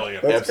 That's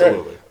brilliant.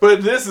 Absolutely.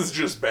 But this is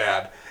just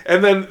bad.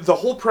 And then the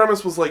whole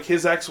premise was like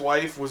his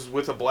ex-wife was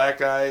with a black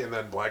guy, and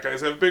then black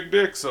guys have big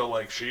dicks, so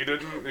like she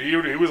didn't. He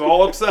was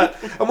all upset.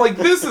 I'm like,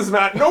 this is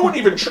not. No one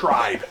even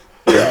tried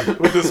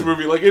with this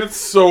movie. Like it's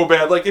so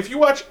bad. Like if you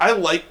watch, I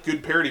like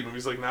good parody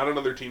movies. Like Not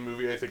Another Teen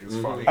Movie, I think is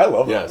funny. I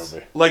love Yes. that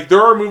movie. Like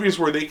there are movies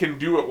where they can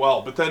do it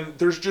well, but then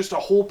there's just a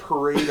whole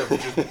parade of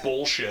just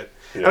bullshit.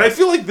 And I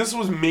feel like this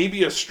was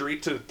maybe a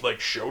straight to like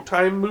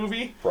Showtime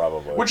movie.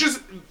 Probably. Which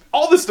is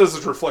all this does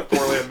is reflect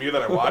poorly on me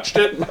that I watched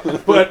it.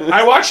 But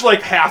I watched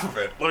like half of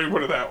it, let me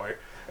put it that way.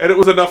 And it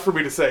was enough for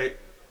me to say,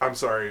 I'm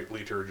sorry,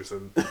 Lee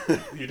Turgison.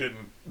 You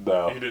didn't.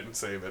 No. You didn't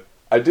save it.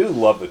 I do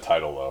love the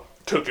title though.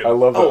 Took it. I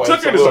love that. Oh,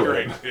 Took it is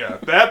absolutely. great. Yeah,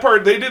 that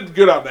part they did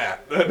good on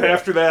that. And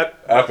after that,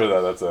 After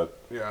that, that's it.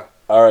 yeah.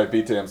 All right,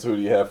 B-Tams, who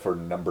do you have for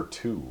number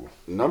 2?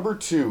 Number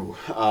 2,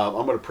 I'm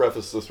going to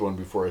preface this one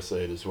before I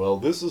say it as well.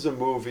 This is a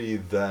movie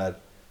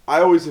that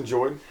I always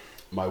enjoyed.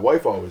 My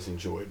wife always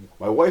enjoyed.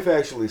 My wife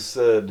actually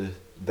said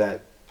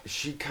that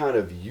she kind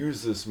of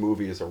used this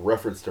movie as a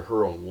reference to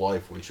her own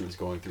life when she was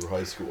going through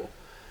high school.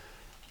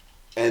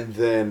 And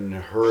then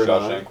her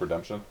Shawshank and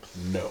Redemption?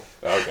 I... No.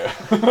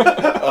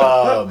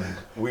 Okay.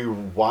 We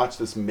watched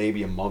this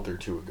maybe a month or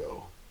two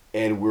ago.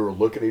 And we were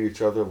looking at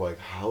each other like,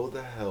 how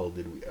the hell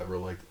did we ever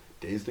like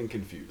Dazed and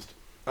Confused?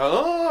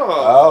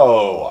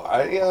 Oh.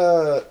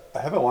 I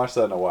haven't watched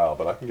that in a while,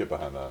 but I can get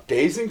behind that.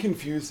 Dazed and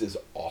Confused is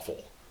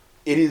awful.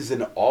 It is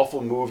an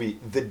awful movie.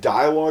 The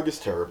dialogue is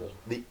terrible.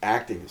 The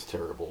acting is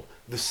terrible.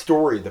 The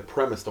story, the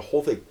premise, the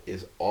whole thing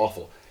is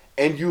awful.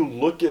 And you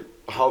look at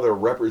how they're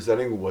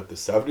representing what the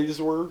 70s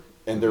were,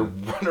 and they're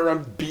running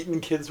around beating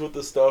kids with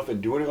this stuff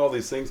and doing all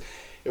these things.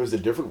 It was a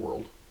different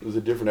world. It was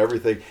a different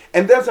everything.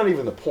 And that's not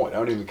even the point. I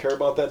don't even care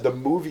about that. The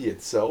movie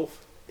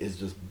itself is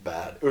just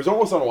bad. It was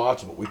almost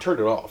unwatchable. We turned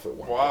it off at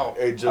one Wow. point.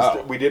 It just,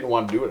 Wow. we didn't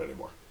want to do it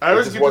anymore. I It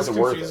always just get this wasn't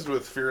worth confused it.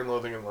 with Fear and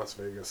Loathing in Las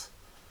Vegas.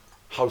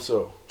 How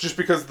so? Just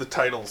because the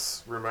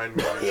titles remind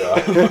me of it.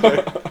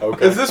 Yeah.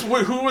 Okay. Is this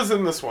who was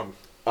in this one?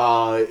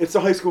 It's a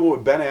high school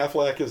with Ben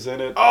Affleck is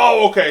in it.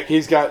 Oh, okay.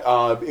 He's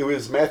got, it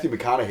was Matthew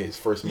McConaughey's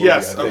first movie,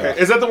 Yes, I think. okay.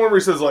 Is that the one where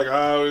he says like,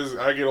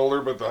 I get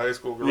older, but the high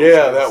school girls?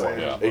 Yeah, are the that same? one.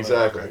 Yeah.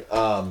 Exactly.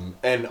 Okay.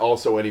 And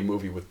also any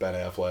movie with Ben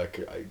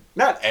Affleck.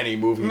 Not any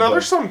movie. No, but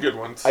there's some good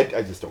ones. I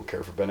just don't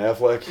care for Ben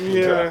Affleck.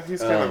 Yeah,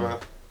 he's kind of a.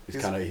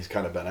 He's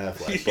kind of Ben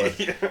Affleck. But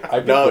Yeah. I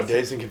get no, the-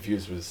 Dazed and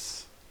Confused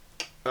was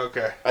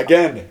Okay.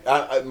 again.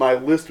 My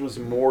list was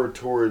more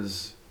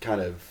towards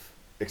kind of,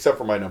 except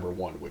for my number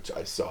 1, which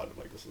I saw and I'm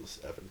like, this is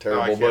effing Oh,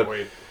 terrible. I can't but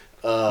wait.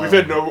 We've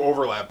had no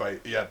overlap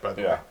yet, by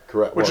the way. Yeah.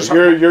 correct. Which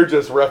Well, is- you're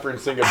just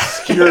referencing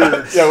obscure.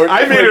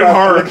 I made it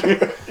hard. You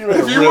made it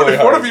If you really if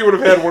one hard. of you would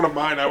have had one of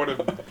mine, I would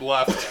have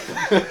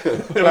left.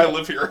 And I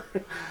live here.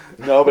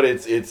 No, but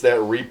it's that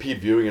repeat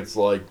viewing. It's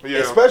like, Yeah.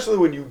 especially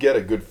when you get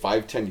a good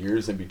 5-10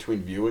 years in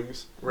between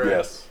viewings, Right.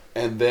 Yes.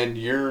 and then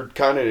you're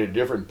kind of at a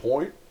different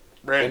point,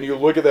 Right. and you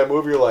look at that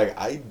movie, you're like,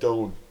 I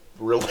don't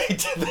relate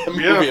to that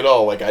movie Yeah. at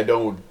all. Like, I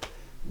don't.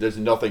 There's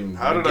nothing.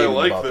 How did I redeeming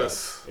like about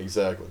this? that.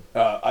 Exactly.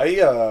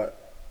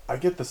 I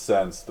get the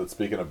sense that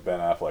speaking of Ben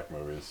Affleck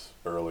movies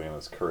early in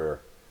his career,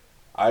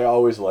 I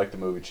always liked the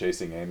movie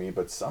Chasing Amy,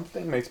 but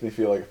something makes me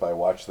feel like if I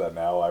watched that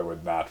now, I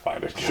would not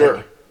find it good.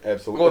 Sure.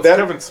 Absolutely. Well, it's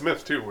Kevin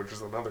Smith too, which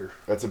is another.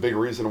 That's a big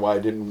reason why I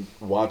didn't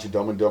watch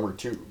Dumb and Dumber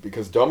 2,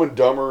 because Dumb and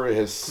Dumber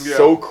has Yeah.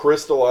 so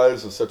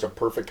crystallized as such a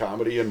perfect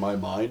comedy in my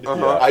mind.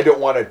 Uh-huh. I don't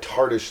want to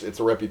tarnish its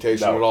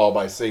reputation No. at all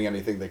by saying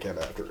anything that came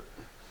after it.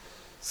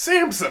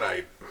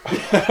 Samsonite.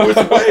 It was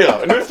way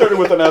out. I knew it started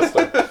with an S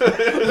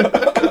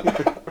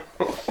though.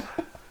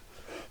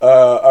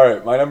 All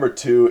right, my number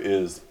 2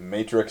 is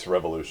Matrix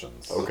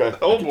Revolutions. Okay.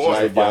 Oh,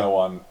 boy. The final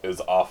one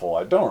is awful.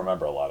 I don't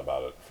remember a lot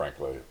about it,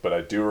 frankly, but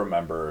I do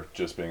remember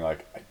just being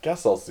like, I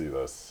guess I'll see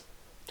this.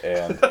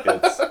 And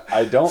it's,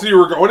 I don't. So you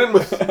were going in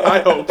with high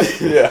hopes.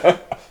 Yeah.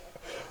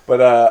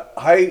 But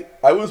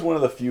I was one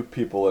of the few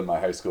people in my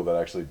high school that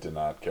actually did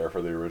not care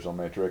for the original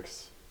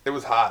Matrix. It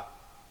was hot.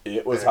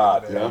 It was Yeah,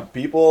 hot. yeah. And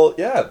people,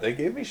 they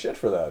gave me shit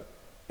for that.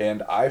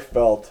 And I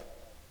felt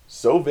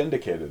so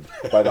vindicated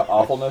by the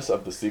awfulness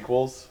of the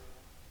sequels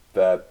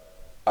that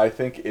I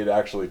think it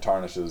actually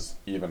tarnishes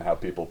even how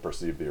people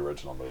perceive the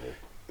original movie.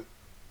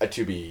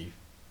 To be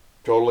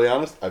totally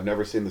honest, I've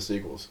never seen the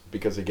sequels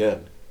because,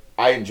 again,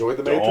 I enjoyed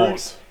the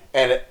Matrix,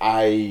 and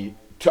I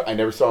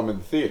never saw them in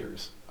the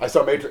theaters. I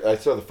saw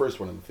the first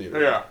one in the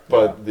theater. Yeah.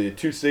 But the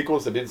 2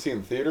 sequels I didn't see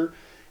in the theater,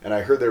 and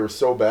I heard they were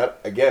so bad.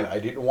 Again, I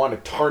didn't want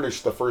to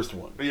tarnish the first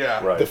one.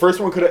 Yeah. Right. The first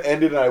one could have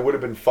ended, and I would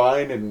have been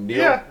fine, and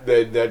Yeah.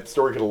 that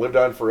story could have lived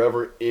on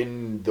forever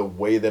in the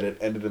way that it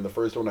ended in the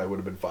first one. I would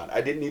have been fine.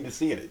 I didn't need to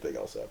see anything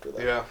else after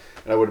that. Yeah.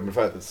 And I would have been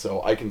fine.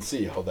 So I can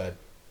see how that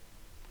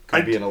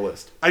could be in a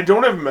list. I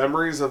don't have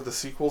memories of the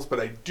sequels, but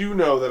I do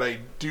know that I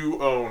do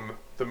own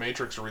the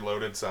Matrix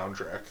Reloaded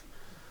soundtrack.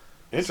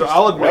 So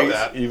I'll admit Wait,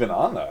 that. even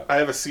on that. I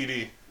have a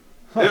CD.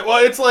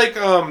 It's like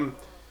A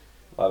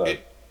lot of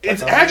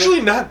it's techno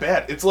actually not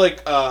bad. It's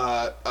like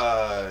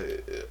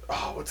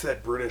what's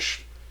that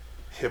British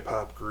hip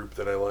hop group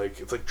that I like?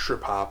 It's like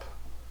trip hop.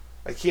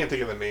 I can't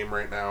think of the name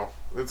right now.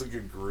 It's a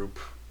good group.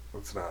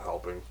 It's not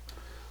helping.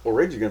 Well,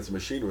 Rage Against the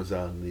Machine was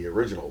on the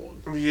original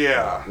one.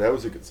 Yeah. That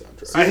was a good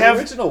soundtrack. I the have-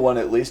 original one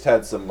at least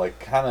had some like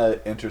kind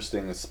of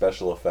interesting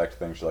special effect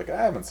things. You're like,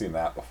 I haven't seen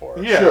that before.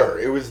 Yeah. Sure,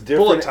 it was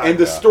Bullet different, time, and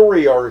the yeah.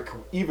 story arc,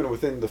 even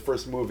within the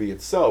first movie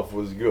itself,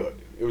 was good.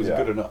 It was Yeah.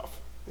 good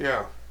enough.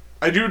 Yeah.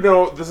 I do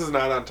know, this is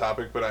not on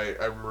topic, but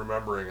I'm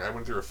remembering, I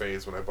went through a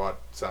phase when I bought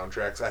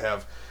soundtracks. I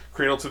have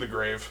Cradle to the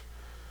Grave,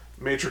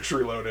 Matrix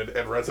Reloaded,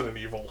 and Resident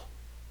Evil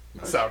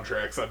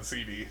soundtracks on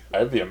CD. I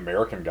have the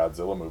American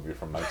Godzilla movie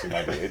from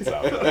 1998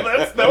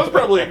 soundtrack. That was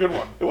probably a good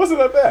one. It wasn't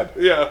that bad.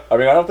 Yeah. I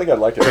mean, I don't think I'd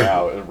like it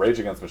now. And Rage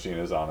Against the Machine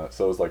is on it,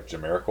 so it's like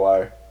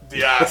Jamiroquai.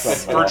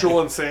 Yes.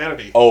 Virtual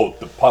Insanity. Oh,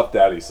 the Puff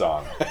Daddy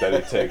song that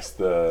he takes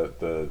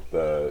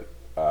the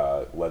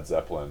Led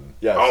Zeppelin.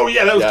 Yes. Oh,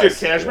 yeah, that was good.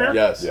 Cashmere?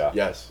 Yes. Yeah.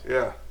 Yes.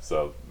 Yeah.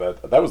 So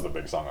that was the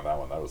big song on that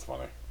one. That was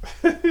funny.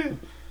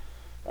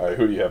 All right,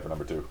 who do you have for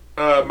number 2?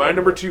 My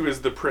number 2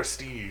 is The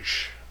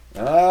Prestige.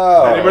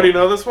 Oh, Anybody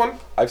know this one?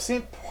 I've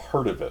seen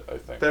part of it. I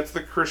think That's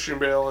the Christian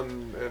Bale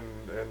and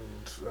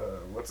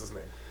what's his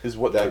name? is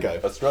what that the guy.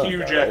 Australian Hugh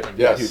guy, Jackman. Right?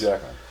 Yes. Yeah, Hugh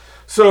Jackman.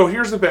 So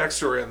here's the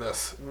backstory on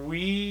this.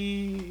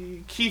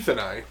 Keith and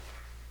I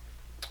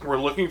were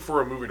looking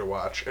for a movie to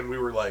watch, and we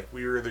were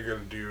either going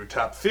to do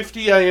top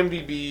 50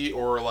 IMDb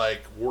or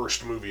like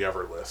worst movie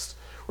ever list.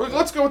 We're like,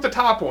 let's go with the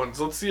top ones.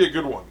 Let's see a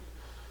good one.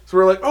 So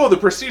we're like, oh, The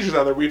Prestige is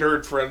out there. We'd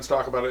heard friends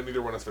talk about it.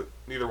 Neither one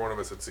of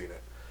us had seen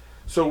it.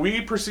 So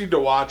we proceed to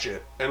watch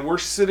it, and we're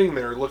sitting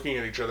there looking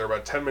at each other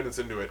about 10 minutes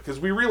into it because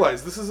we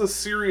realize this is a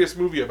serious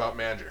movie about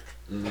magic.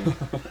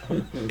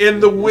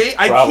 And the way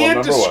I Problem can't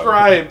number one.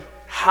 describe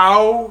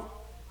how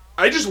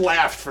I just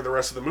laughed for the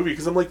rest of the movie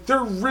because I'm like,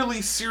 they're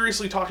really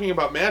seriously talking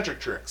about magic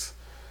tricks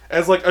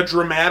as like a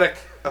dramatic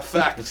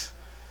effect.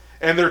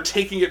 And they're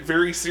taking it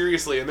very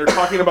seriously, and they're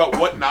talking about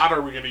what knot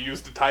are we going to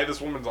use to tie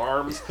this woman's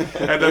arms,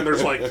 and then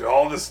there's like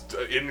all this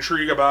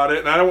intrigue about it.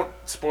 And I don't want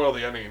to spoil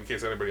the ending in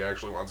case anybody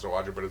actually wants to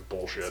watch it, but it's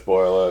bullshit.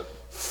 Spoil it.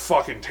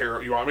 Fucking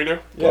terrible. You want me to?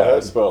 Yeah,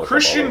 spoil it.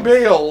 Christian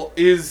Bale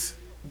is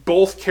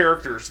both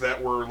characters that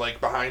were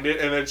like behind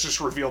it, and it's just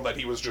revealed that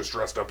he was just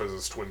dressed up as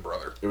his twin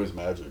brother. It was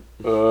magic.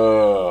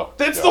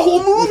 That's the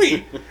whole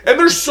movie. And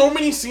there's so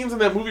many scenes in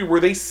that movie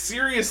where they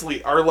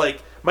seriously are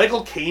like,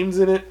 Michael Caine's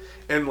in it,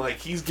 and like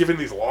he's giving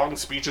these long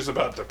speeches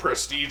about the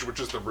prestige,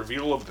 which is the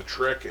reveal of the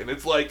trick, and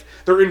it's like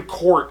they're in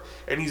court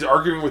and he's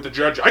arguing with the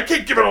judge. I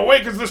can't give it away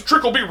because this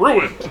trick will be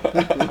ruined.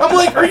 I'm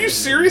like, are you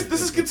serious?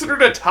 This is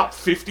considered a top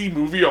 50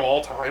 movie of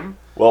all time.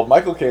 Well,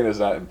 Michael Caine is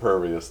not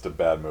impervious to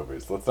bad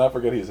movies. Let's not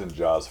forget he's in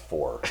Jaws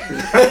 4.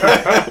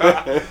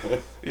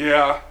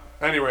 Yeah.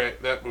 Anyway,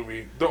 that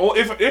movie.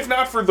 If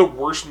not for the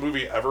worst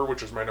movie ever,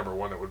 which is my number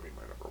 1, it would be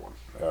my number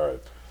 1. All right.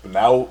 But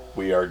now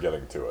we are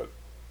getting to it.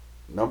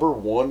 Number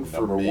one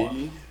for Number me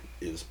one.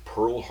 is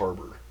Pearl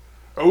Harbor.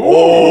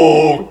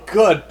 Oh,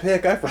 good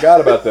pick. I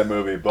forgot about that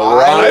movie, but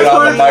we're on it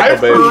on the Michael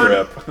Bay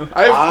trip.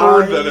 I've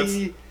heard that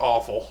it's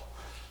awful.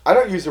 I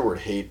don't use the word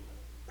hate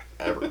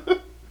ever.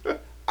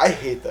 I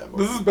hate that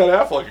movie. This is Ben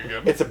Affleck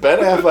again. It's a Ben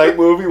Affleck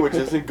movie, which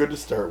isn't good to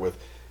start with.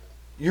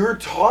 You're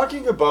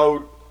talking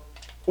about...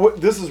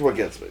 This is what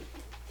gets me.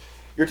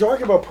 You're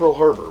talking about Pearl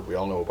Harbor. We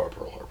all know about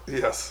Pearl Harbor.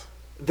 Yes.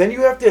 Then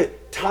you have to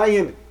tie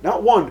in,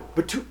 not one,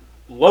 but 2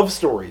 love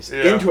stories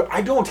Yeah. into it.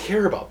 I don't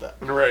care about that.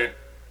 Right.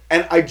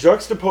 And I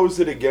juxtaposed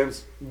it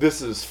against,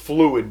 this is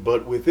fluid,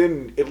 but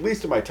within, at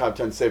least in my top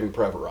 10, Saving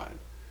Private Ryan.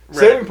 Right.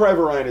 Saving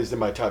Private Ryan is in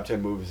my top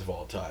 10 movies of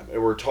all time.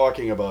 And we're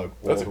talking about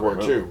That's World a War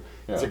great II. movie.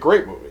 Yeah. It's a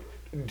great movie.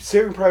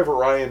 Saving Private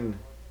Ryan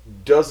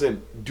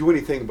doesn't do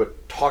anything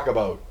but talk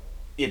about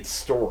its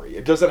story.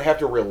 It doesn't have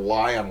to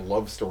rely on a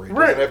love story. It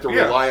Right, doesn't have to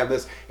yeah. rely on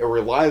this. It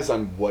relies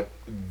on what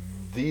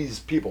these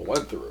people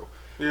went through.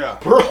 Yeah.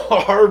 Pearl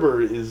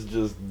Harbor is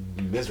just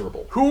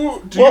miserable. Do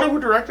you Well- know who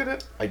directed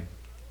it? I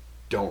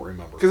don't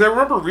remember. Because I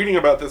remember reading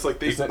about this. Like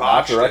they Is it not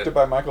botched directed it.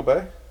 by Michael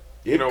Bay?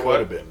 It know could what?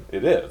 have been.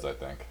 It is, I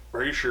think.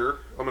 Are you sure?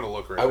 I'm gonna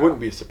look right now. I wouldn't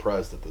be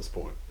surprised at this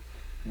point.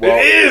 Well,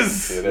 It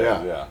is. It is,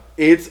 Yeah. yeah.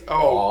 It's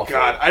Oh awful.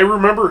 God! I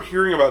remember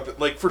hearing about that.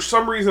 Like for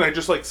some reason, I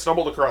just like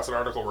stumbled across an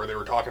article where they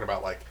were talking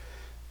about like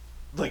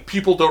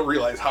people don't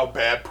realize how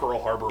bad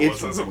Pearl Harbor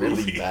It's was as a really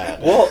movie.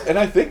 bad. Well, and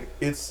I think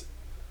it's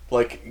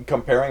like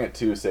comparing it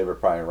to Saving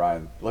Private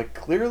Ryan. Like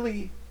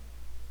clearly,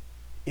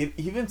 it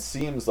even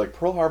seems like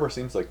Pearl Harbor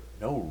seems like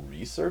no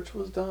research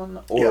was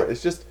done, or Yeah.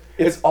 it's just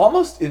it's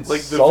almost Like the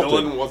insulting.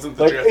 villain wasn't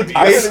the Like, Japanese.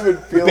 I don't even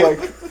feel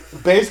like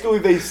Basically,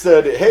 they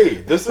said, "Hey,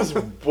 this is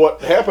what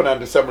happened on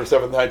December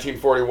 7th,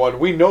 1941.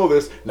 We know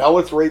this. Now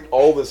let's rate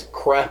all this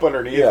crap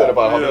underneath Yeah. it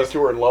about how Yeah. these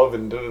two are in love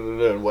and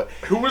da-da-da-da and what."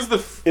 Who was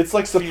the? it's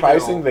like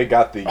surprising female they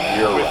got the year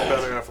with right.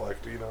 Ben Affleck.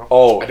 Do you know?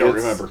 Oh, I don't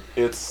it's- remember.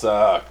 It's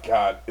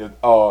God.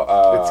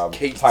 It's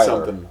Kate Tyler.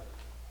 something.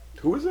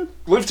 Who is it?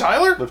 Liv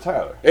Tyler. Liv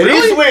Tyler. It Really?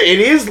 is Liv. It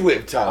is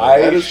Liv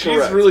Tyler. That is She's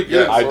correct. really good.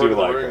 Yes. I Lord do of the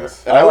like her.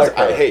 Rings. And I like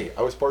her.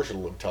 I was partial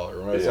to Liv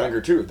Tyler when I was Yeah.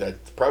 younger too.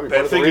 That's probably part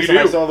That of the thing you reason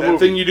I do. saw the That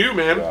movie. thing you do,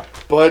 man. Yeah.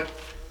 But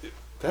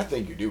that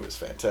thing you do is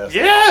fantastic.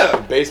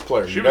 Yeah. Bass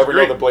player. She You was never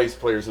great. know the bass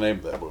player's name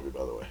of that movie,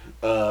 by the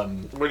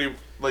way. What do you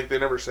like? They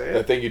never say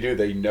That it. thing you do,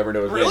 they never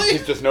know his Really? name.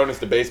 He's just known as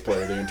the bass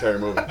player the entire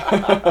movie.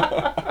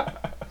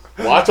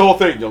 Watch the whole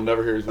thing, you'll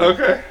never hear his name.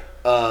 Okay.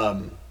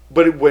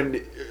 But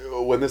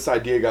when this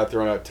idea got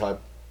thrown out,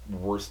 top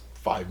worst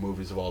 5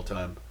 movies of all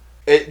time,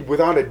 it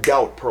without a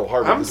doubt Pearl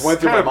Harbor I'm just went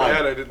through kind my of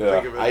mad I mind. didn't Yeah.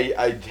 think of it.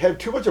 I have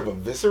too much of a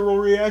visceral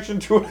reaction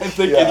to it. I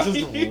think Yeah. it's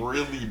just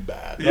really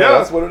bad. No, Yeah.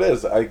 that's what it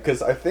is.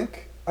 Because I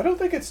don't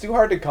think it's too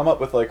hard to come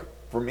up with like.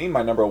 For me,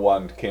 my number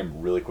one came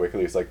really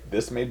quickly. It's like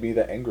this made me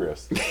the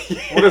angriest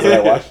What is when I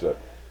it? watched it.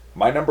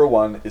 My number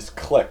one is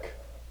Click.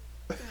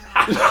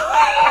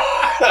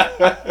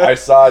 I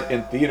saw it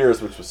in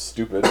theaters, which was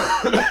stupid,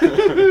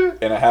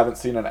 and I haven't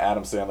seen an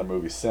Adam Sandler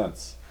movie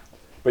since.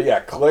 But yeah,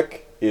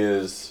 Click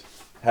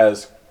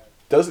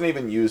doesn't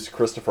even use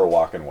Christopher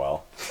Walken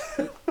well.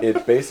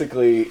 It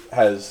basically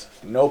has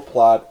no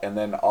plot, and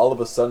then all of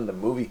a sudden the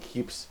movie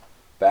keeps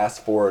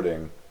fast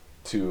forwarding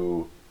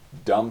to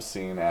dumb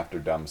scene after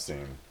dumb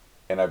scene,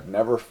 and I've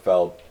never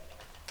felt.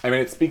 I mean,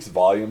 it speaks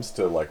volumes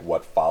to like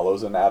what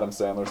follows in Adam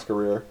Sandler's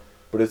career,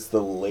 but it's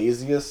the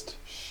laziest,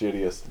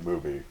 shittiest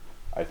movie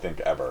I think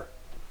ever.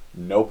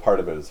 No part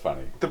of it is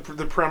funny. The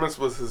premise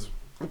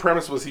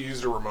was he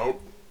used a remote,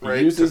 right?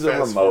 He uses to a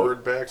fast forward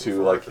remote back to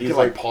and like forth. You he's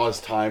can like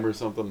pause time or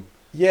something.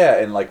 yeah,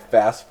 and like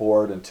fast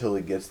forward until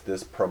he gets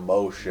this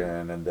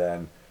promotion, and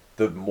then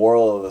the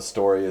moral of the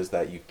story is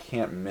that you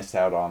can't miss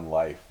out on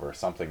life or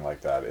something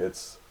like that.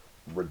 It's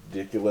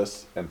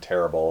ridiculous and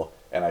terrible,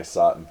 and I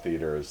saw it in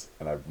theaters,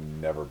 and I've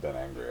never been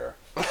angrier.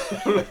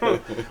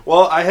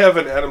 Well, I have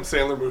an Adam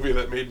Sandler movie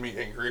that made me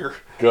angrier.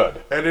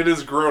 Good. And it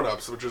is Grown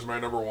Ups, which is my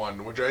number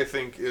one, which I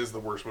think is the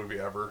worst movie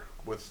ever,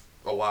 with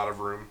a lot of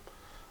room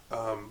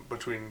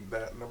between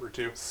that and number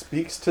two.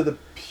 Speaks to the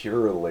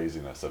pure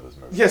laziness of his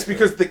movie. Yes,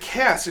 because the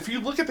cast, if you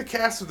look at the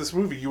cast of this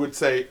movie, you would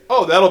say,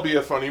 oh, that'll be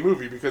a funny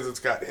movie, because it's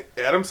got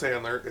Adam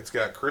Sandler, it's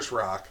got Chris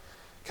Rock,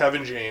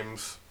 Kevin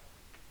James,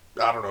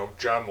 I don't know,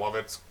 John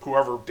Lovitz,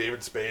 whoever,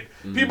 David Spade.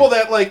 People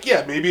that, like,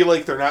 yeah, maybe,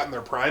 like, they're not in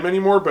their prime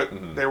anymore, but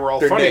they were all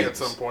Their funny names. at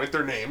some point.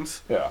 Their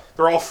names. Yeah.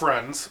 They're all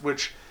friends,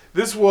 which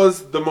this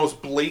was the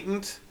most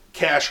blatant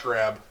cash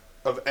grab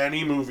of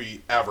any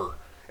movie ever.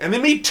 And they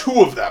made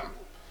two of them.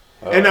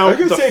 And now I was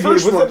the gonna say,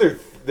 first wasn't one, there,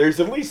 there's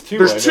at least two. I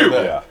there's know two.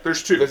 that. Yeah.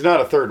 There's two. There's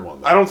not a third one.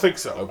 Though. I don't think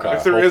so. Okay.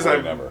 If there is,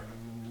 Hopefully I'm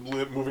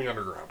never. moving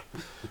underground.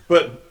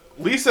 But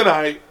Lisa and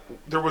I,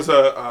 there was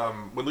a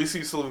when Lisa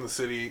used to live in the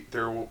city.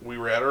 We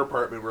were at her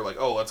apartment. We were like,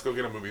 oh, let's go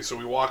get a movie. So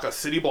we walk a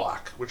city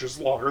block, which is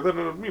longer than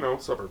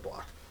a suburb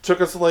block. Took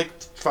us like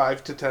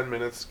 5 to 10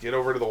 minutes. Get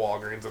over to the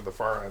Walgreens at the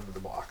far end of the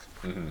block.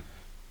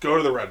 Go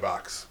to the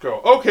Redbox. Go.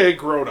 Okay,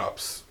 Grown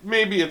Ups.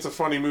 Maybe it's a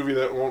funny movie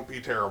that won't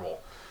be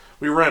terrible.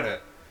 We rent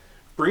it.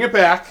 Bring it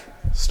back.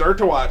 Start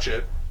to watch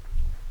it.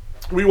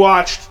 We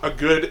watched a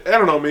good, I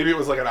don't know, maybe it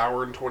was like an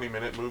hour and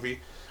 20-minute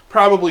movie.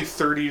 Probably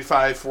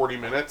 35, 40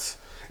 minutes.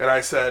 And I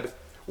said,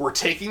 we're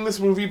taking this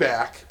movie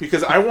back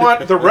because I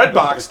want the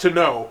Redbox to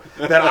know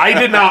that I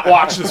did not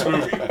watch this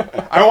movie.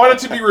 I want it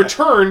to be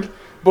returned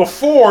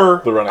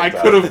before The running I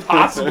time. could have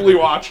possibly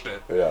watched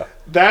it. Yeah.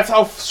 That's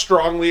how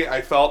strongly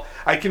I felt.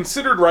 I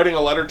considered writing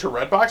a letter to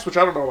Redbox, which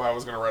I don't know why I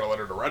was going to write a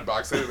letter to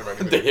Redbox. They didn't have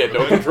anything. They had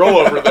no control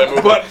over that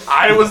movie. But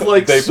I was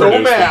like They so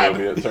produced mad. the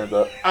movie, it turned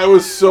out. I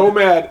was so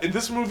mad. And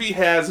this movie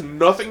has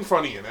nothing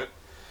funny in it.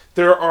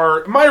 There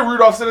are Maya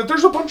Rudolph's in it.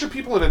 There's a bunch of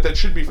people in it that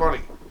should be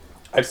funny.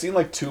 I've seen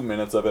like 2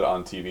 minutes of it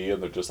on TV,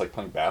 and they're just like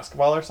playing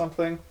basketball or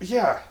something.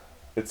 Yeah.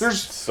 It's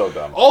There's- so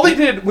dumb. All they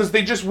did was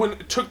they just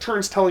took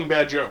turns telling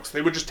bad jokes.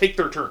 They would just take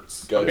their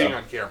turns Gotcha. of being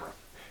on camera.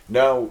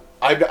 No,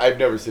 I've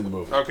never seen the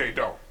movie. Okay,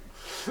 don't.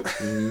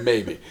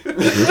 Maybe.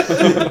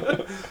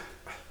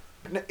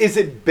 Is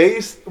it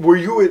based? Were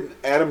you an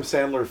Adam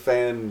Sandler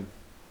fan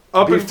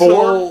Up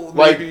before? until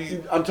Like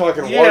maybe... I'm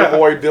talking Yeah.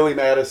 Waterboy, Billy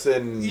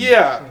Madison.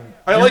 Yeah.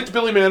 I liked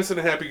Billy Madison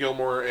and Happy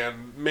Gilmore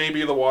and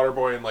maybe The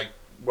Waterboy and like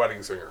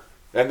Wedding Singer.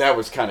 And that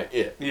was kind of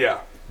it. Yeah.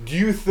 Do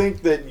you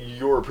think that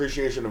your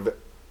appreciation of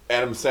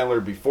Adam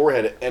Sandler before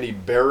had any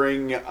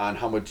bearing on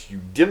how much you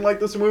didn't like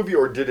this movie,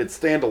 or did it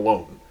stand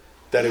alone?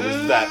 That it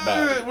was that It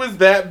bad? was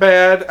that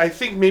bad. I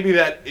think maybe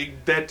that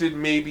did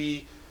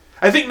maybe...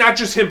 I think not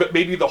just him, but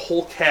maybe the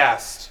whole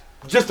cast.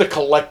 Just a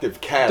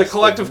collective cast. The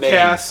collective of names.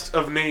 cast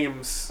of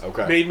names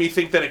Okay. made me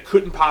think that it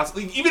couldn't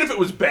possibly... Even if it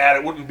was bad,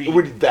 it wouldn't be It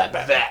wouldn't be that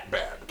bad. That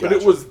bad. But it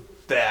Gotcha. was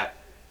that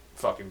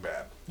fucking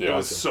bad. It Yeah.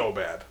 was so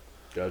bad.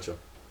 Gotcha.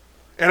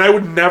 And I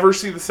would never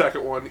see the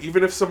second one,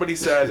 even if somebody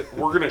said,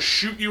 we're going to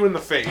shoot you in the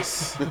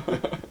face.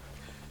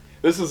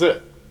 This is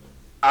it.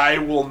 I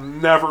will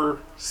never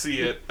see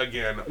it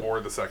again, or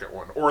the second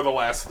one, or the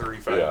last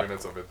 35 Yeah.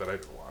 minutes of it that I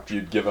didn't watch.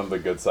 You'd give them the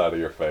good side of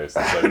your face.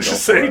 And say, I'm "Go just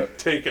for saying, it."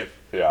 take it.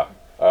 Yeah.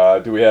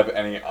 Do we have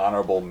any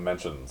honorable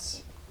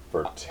mentions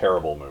for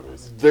terrible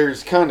movies?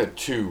 There's kind of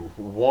two.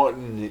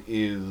 One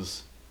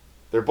is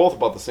they're both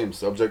about the same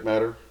subject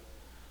matter,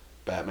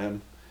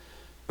 Batman,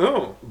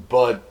 Oh.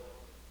 but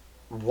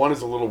one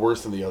is a little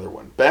worse than the other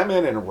one.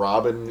 Batman and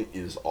Robin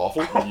is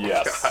awful.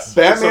 Yes.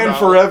 Batman Chris O'Donnell.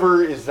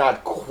 Forever is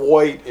not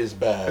quite as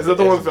bad. Is that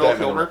the as one with Val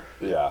Batman Kilmer?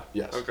 Yeah.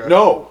 Yes. Okay.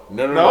 No,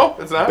 No?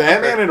 It's not?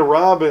 Batman Okay. and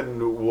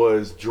Robin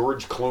was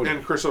George Clooney.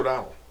 And Chris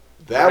O'Donnell.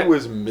 that right.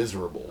 was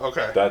miserable.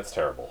 Okay. That's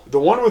terrible. The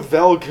one with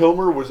Val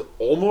Kilmer was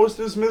almost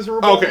as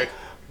miserable. Okay.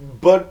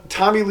 But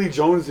Tommy Lee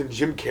Jones and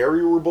Jim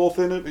Carrey were both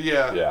in it.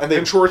 Yeah. Yeah. And they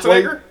Schwarzenegger?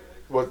 played-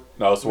 What?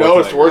 No, No,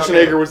 Schwarzenegger.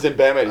 Schwarzenegger Okay. was in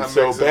Batman. I'm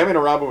So mixing- Batman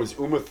and Robin was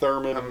Uma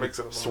Thurman, I'm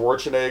mixing them up.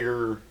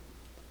 Schwarzenegger.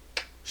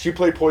 She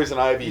played Poison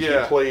Ivy.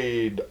 Yeah. He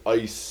played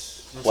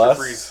Ice. Plus,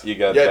 Freeze. you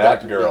got Yeah,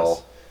 that Dr. girl,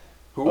 Yes.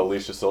 Who?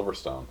 Alicia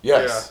Silverstone.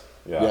 Yes.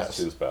 Yeah, Yes.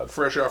 she was bad.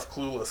 Fresh off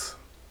Clueless.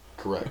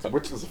 Correct.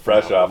 Which is a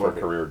Fresh phenomenal off her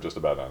movie. career just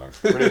about ending.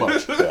 Pretty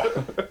much. Yeah.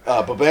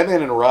 But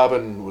Batman and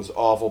Robin was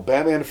awful.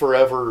 Batman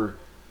Forever,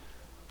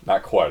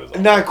 Not quite as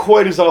awful. not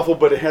quite as awful,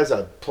 but it has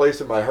a place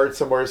in my heart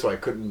somewhere, so I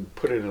couldn't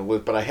put it in a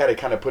list. But I had to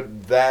kind of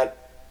put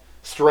that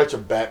stretch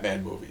of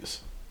Batman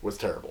movies was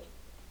terrible.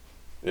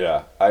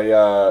 Yeah,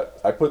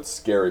 I put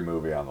Scary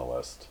Movie on the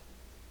list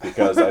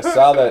because I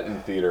saw that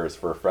in theaters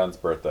for a friend's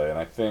birthday, and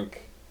I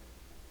think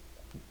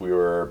we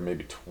were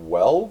maybe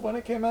 12 when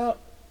it came out,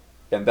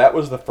 and that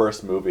was the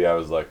first movie I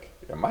was like,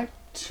 am I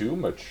too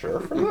mature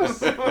for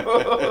this?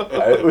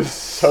 It was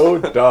so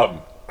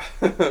dumb.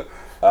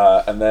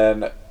 And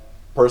then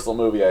personal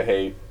movie I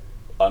hate,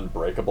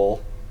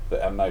 Unbreakable,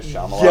 the M. Night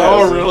Shyamalan. Yes.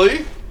 Oh,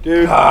 really?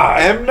 Dude,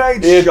 God, M.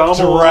 Night it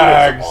Shyamalan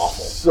drags is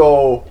awful.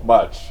 so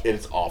much.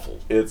 It's awful.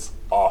 It's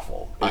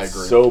awful. I It's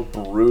agree. so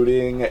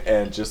brooding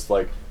and just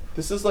like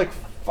this is like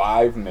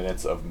 5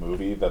 minutes of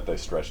movie that they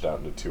stretched out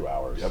into 2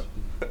 hours. Yep.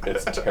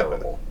 It's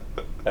terrible.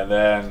 And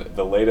then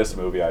the latest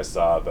movie I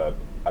saw that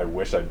I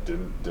wish I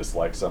didn't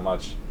dislike so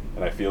much,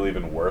 and I feel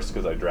even worse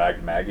because I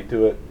dragged Maggie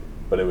to it,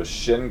 but it was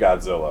Shin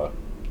Godzilla.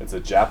 It's a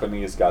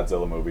Japanese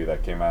Godzilla movie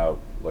that came out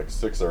like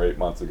 6 or 8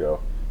 months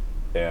ago,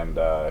 and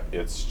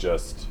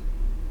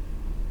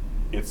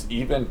it's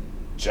even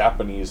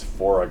Japanese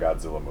for a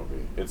Godzilla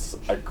movie.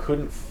 I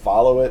couldn't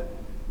follow it.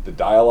 The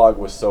dialogue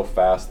was so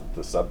fast that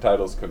the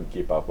subtitles couldn't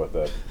keep up with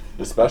it.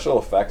 The special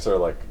effects are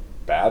like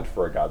bad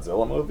for a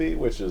Godzilla movie,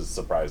 which is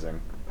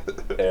surprising.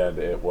 And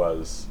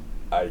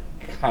I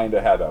kind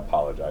of had to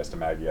apologize to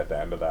Maggie at the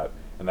end of that,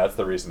 and that's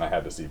the reason I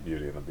had to see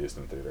Beauty and the Beast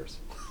in theaters.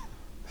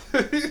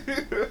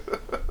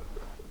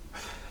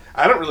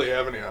 I don't really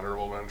have any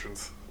honorable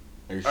mentions.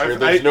 Are you sure I-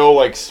 there's I- no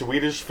like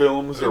Swedish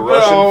films or No,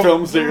 Russian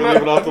films that you're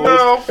leaving off the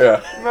list? No,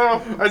 Yeah.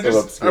 no. I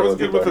obscure was as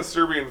good it with a does.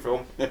 Serbian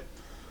film,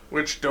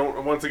 which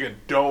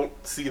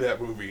don't see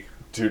that movie.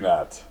 Do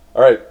not.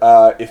 All right.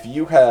 If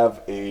you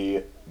have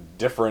a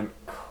different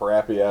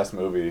crappy ass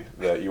movie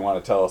that you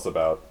want to tell us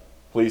about,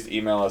 please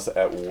email us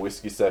at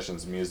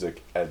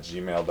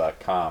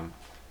whiskeysessionsmusic@gmail.com.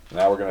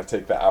 Now we're going to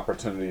take the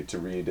opportunity to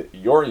read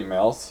your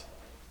emails.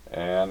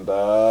 And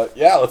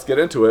let's get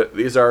into it.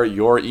 These are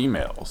your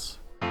emails.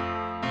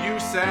 You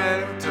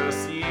sent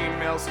us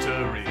emails to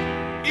read.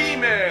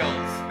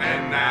 Emails!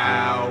 And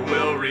now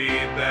we'll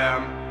read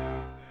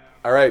them.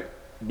 All right.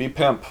 B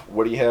Pimp,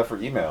 what do you have for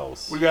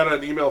emails? We got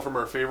an email from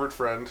our favorite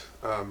friend,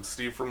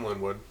 Steve from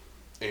Linwood,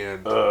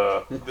 and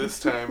this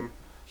time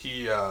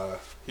he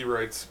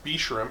writes B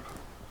Shrimp,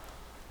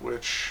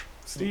 which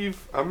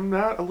Steve, I'm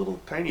not a little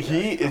tiny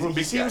guy. I'm a He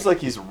big seems guy. like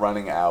he's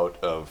running out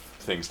of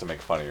things to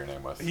make fun of your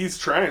name with. He's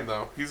trying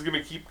though. He's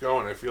gonna keep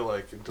going. I feel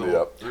like until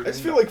Yep. I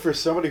just feel like for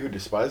somebody who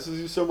despises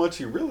you so much,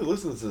 he really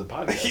listens to the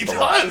podcast. he a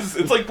lot. does.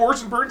 It's like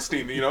Boris and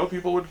Bernstein. You know,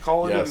 people would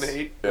call it Yes. and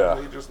hate. Yeah.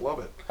 They just love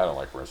it. I don't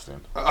like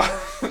Bernstein.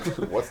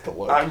 What's the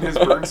look? I'm his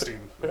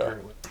Bernstein, Yeah.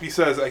 apparently. He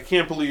says, I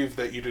can't believe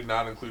that you did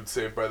not include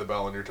Saved by the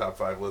Bell in your top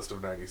 5 list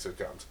of 90s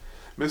sitcoms.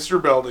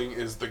 Mr. Belding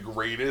is the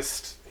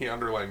greatest, he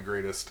underlined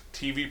greatest,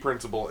 TV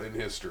principal in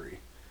history,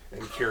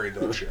 and carried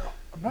that show.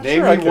 I'm not Name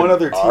sure I me one can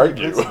other TV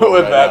argue principal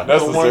with right that now.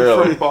 The one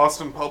necessarily. from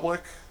Boston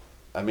Public.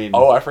 I mean,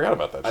 Oh, I forgot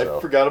about that I show.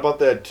 forgot about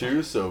that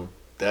too, so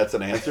that's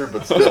an answer,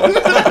 but still.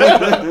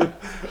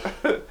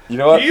 You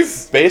know what?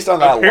 He's Based on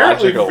that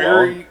apparently logic alone,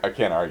 very- I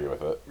can't argue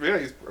with it. Yeah,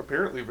 he's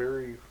apparently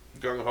very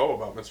gung-ho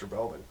about Mr.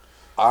 Belding.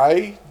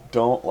 I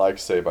don't like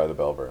Saved by the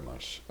Bell very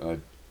much,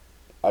 and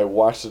I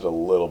watched it a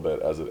little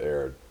bit as it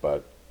aired,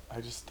 but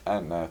I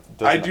don't know.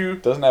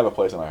 Doesn't have a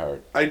place in my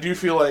heart. I do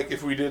feel like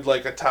if we did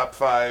like a top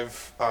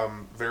 5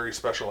 very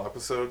special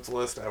episodes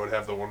list, I would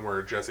have the one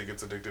where Jesse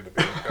gets addicted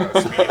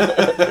to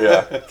speed.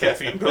 Yeah.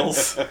 Caffeine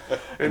pills,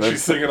 and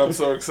she's singing. I'm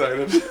so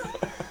excited.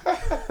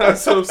 I'm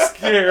so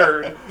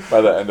scared. By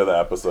the end of the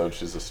episode,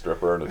 she's a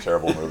stripper in a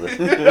terrible movie.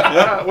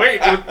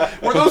 Wait,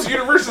 were those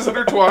universes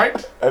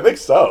intertwined? I think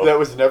so. That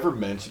was never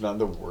mentioned on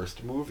the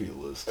worst movie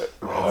list.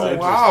 Oh,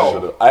 wow.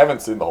 Should've- I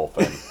haven't seen the whole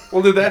thing.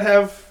 Well, did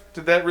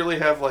that really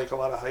have like a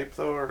lot of hype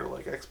though, or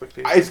like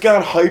expectations? It's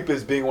got hype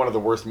as being one of the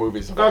worst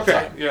movies of all Okay,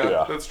 time. yeah,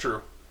 Yeah. that's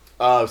true.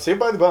 Saved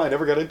by the Bell, I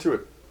never got into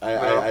it.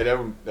 No. I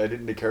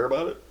didn't care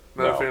about it.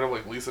 Not a No. fan of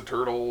like Lisa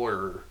Turtle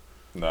or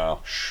No.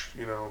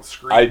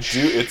 Screech. I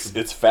do.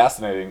 It's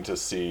fascinating to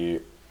see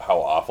how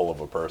awful of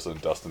a person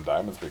Dustin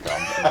Diamond's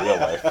become in real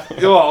life.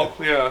 Well,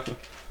 yeah.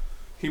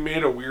 He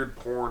made a weird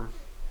porn,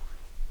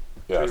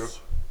 Yes.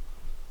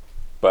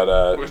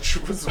 But which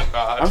was I'm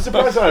odd.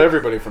 surprised not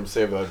everybody from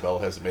Saved by the Bell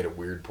hasn't made a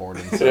weird porn.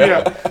 And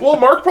Yeah. Well,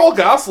 Mark Paul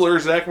Gosselaar,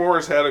 Zach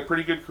Morris had a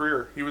pretty good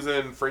career. He was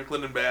in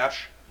Franklin and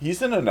Bash. he's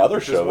in another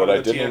Which is show one that I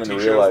of the didn't TNT even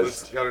shows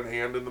realize. that's got an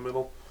and in the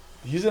middle.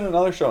 He's in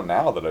another show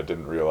now that I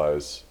didn't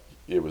realize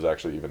it was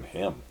actually even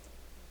him.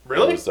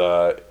 Really?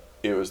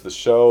 It was the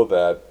show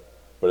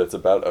but it's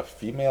about a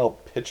female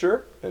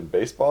pitcher in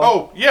baseball.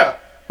 Oh, yeah.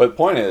 But the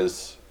point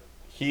is,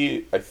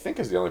 I think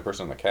is the only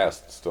person in the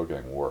cast still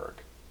getting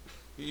work.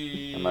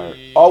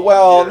 Oh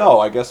well, Yeah. no.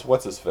 I guess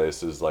what's his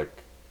face is like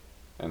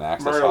an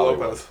Access Mario Hollywood.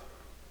 Lopez.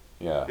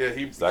 Yeah. Yeah,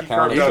 he Does that he count?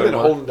 carved He's out been a-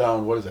 holding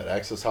down, what is that,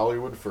 Access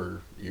Hollywood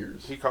for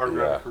years. He carved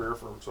out Yeah. a career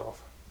for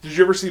himself. Did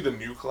you ever see the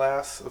new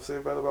class of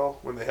Saved by the Bell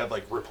when they had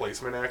like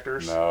replacement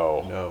actors?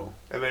 No. No.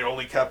 And they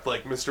only kept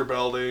like Mr.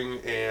 Belding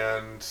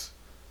and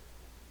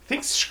I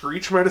think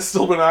Screech might have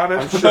still been on it.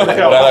 I'm sure Like that,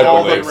 how I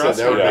all the believe rest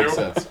that would were make new.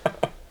 sense.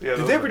 Yeah, Did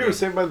those they ever were do good.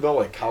 Saved by the Bell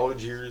like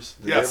college years?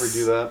 Did Yes. they ever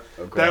do that?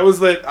 Okay. That was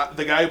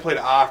the guy who played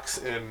Ox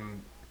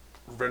in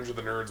Revenge of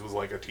the Nerds was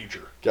like a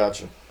teacher.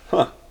 Gotcha.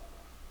 Huh.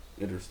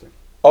 Interesting.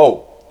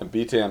 Oh, and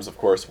BTAMs, of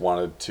course,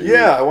 wanted to.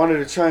 Yeah, I wanted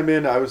to chime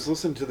in. I was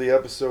listening to the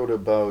episode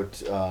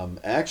about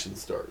action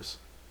stars,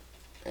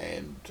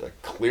 and a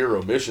clear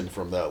omission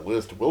from that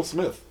list: Will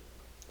Smith.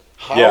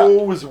 How Yeah.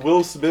 was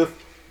Will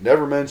Smith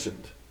never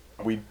mentioned?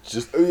 We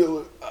just.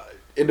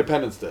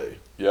 Independence Day,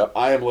 Yep.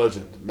 I Am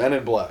Legend, Men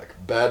in Black,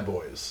 Bad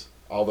Boys.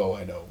 Although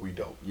I know we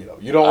don't, you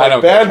don't I like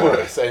don't Bad get that.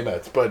 Boys,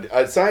 Amet. But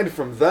aside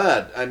from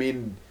that, I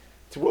mean,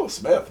 it's Will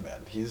Smith,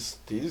 man. He's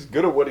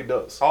good at what he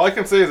does. All I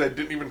can say is I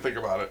didn't even think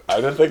about it. I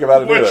didn't think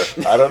about it Which-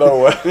 either. I don't know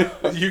what.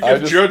 You I can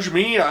just- judge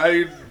me.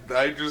 I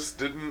just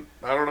didn't.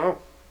 I don't know.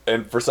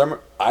 And for some,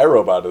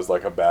 iRobot is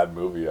like a bad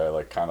movie I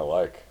like kind of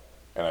like,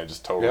 and I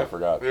just totally Yeah.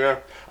 forgot. Yeah.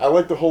 I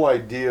like the whole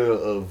idea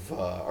of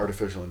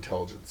artificial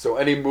intelligence. So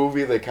any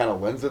movie that kind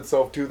of lends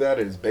itself to that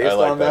is based I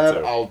like on that that.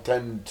 too. I'll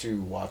tend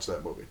to watch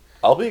that movie.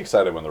 I'll be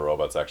excited when the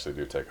robots actually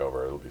do take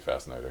over. It'll be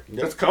fascinating.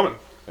 Yep. It's coming.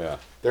 Yeah.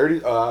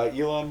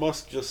 Elon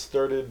Musk just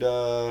started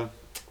a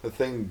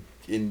thing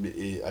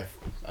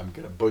I'm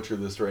gonna butcher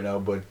this right now,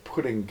 but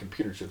putting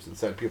computer chips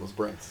inside people's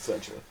brains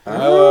essentially. I've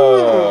been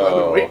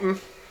Oh. waiting.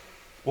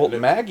 Well,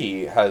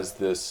 Maggie has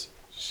this.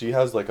 She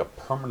has like a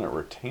permanent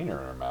retainer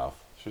in her mouth.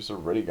 She's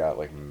already got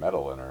like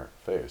metal in her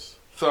face.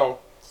 So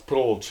Let's put a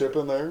little chip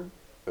in there,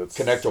 It's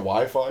connect to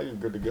Wi-Fi, you're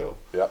good to go.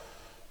 Yep.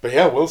 But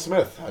yeah, Will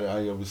Smith.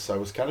 I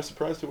was kind of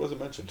surprised he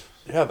wasn't mentioned.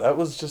 Yeah, that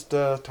was just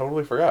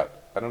totally forgot.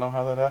 I don't know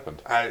how that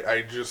happened.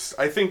 I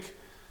think.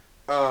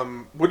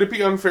 Would it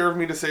be unfair of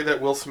me to say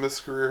that Will Smith's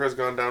career has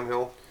gone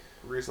downhill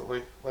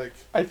recently? Like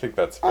I think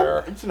that's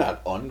fair. It's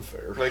not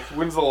unfair.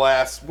 what's the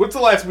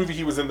last movie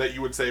he was in that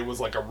you would say was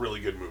like a really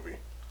good movie?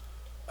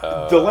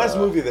 The last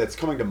movie that's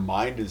coming to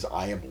mind is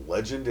I Am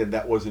Legend, and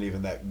that wasn't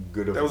even that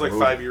good of That was a like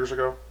movie. 5 years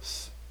ago.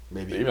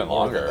 Maybe Even more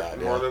longer. Than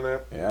that, More yeah. than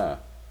that. Yeah.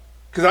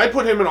 Because I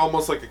put him in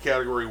almost like a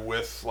category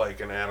with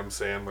like an Adam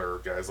Sandler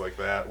or guys like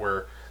that,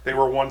 where they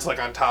were once like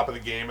on top of the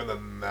game, and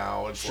then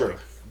now it's Sure. like,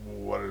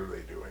 what are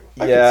they doing? I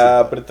can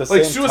Yeah, see but at the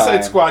Like same Suicide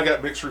time, Squad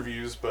got mixed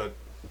reviews, but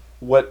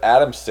what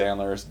Adam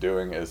Sandler is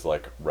doing is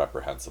like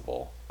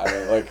reprehensible. I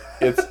mean, like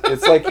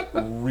it's like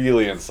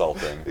really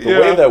insulting. The Yeah.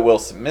 way that Will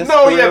Smith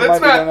No, yeah, career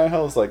that's might be not-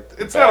 downhill is like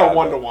it's bad, not a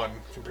but- 1-to-1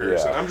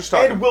 comparison. Yeah. I'm just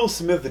talking. And Will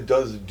Smith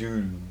does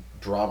do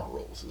drama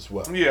roles as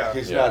well. Yeah.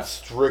 He's Yeah. not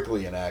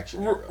strictly an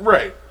action hero.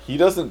 Right. He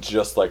doesn't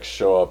just like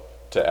show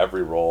up to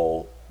every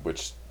role,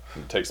 which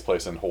takes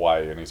place in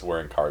Hawaii, and he's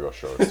wearing cargo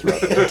shorts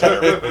throughout the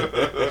entire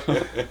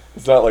movie.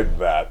 It's not like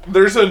that.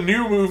 There's a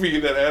new movie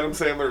that Adam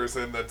Sandler is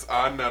in that's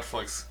on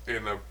Netflix.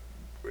 No,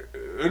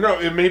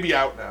 it may be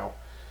out now,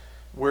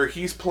 where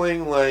he's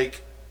playing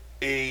like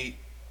a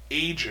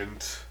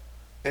agent,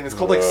 and it's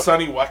called like Ugh.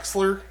 Sonny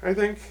Wexler, I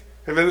think.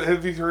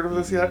 Have you heard of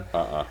this yet?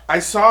 Uh-uh. I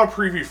saw a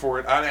preview for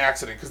it on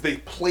accident because they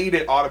played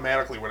it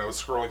automatically when I was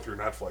scrolling through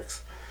Netflix,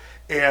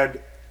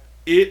 and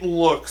it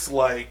looks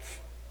like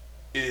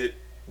it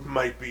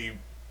might be.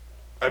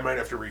 I might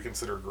have to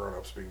reconsider Grown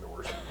Ups being the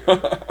worst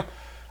movie.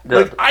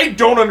 Like, I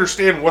don't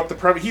understand what the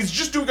premise. He's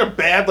just doing a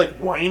bad, like,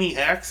 whiny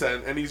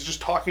accent, and he's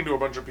just talking to a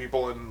bunch of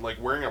people and like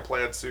wearing a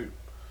plaid suit.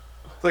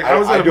 It's like, how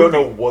is that? I a don't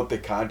movie? know what the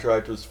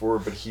contract was for,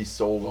 but he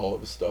sold all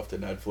of his stuff to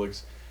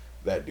Netflix.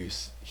 That dude,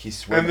 he's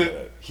swimming And then,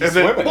 in it. He's and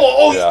then, swimming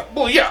well, in it.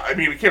 oh, Yeah. yeah. I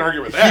mean, I can't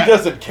argue with He that.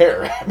 doesn't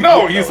care.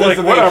 No, he's like,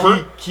 Listen,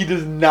 whatever. He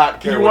does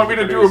not care. You what want me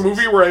he to do a produces.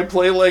 movie where I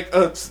play like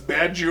a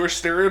bad Jewish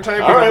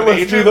stereotype? All and right, I'm an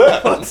let's do agent?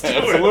 that. Let's do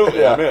Absolutely,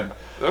 it. I'm in.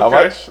 How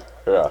Okay. much?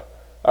 Yeah.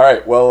 All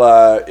right.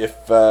 Well, if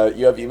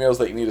you have emails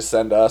that you need to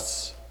send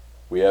us,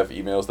 we have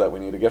emails that we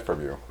need to get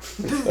from you.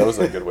 That was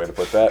a good way to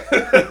put that.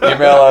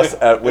 Email us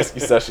at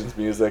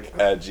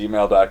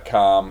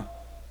whiskeysessionsmusic@gmail.com.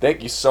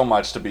 Thank you so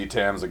much to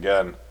BTAMs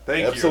again.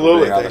 Thank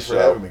Absolutely. being on the Thanks for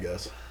show. having me,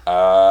 guys.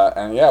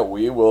 And yeah,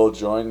 we will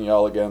join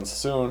y'all again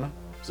soon.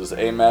 This is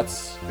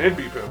Amets, you. And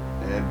Beep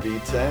And B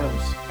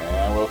Tams.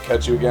 and we'll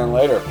catch you again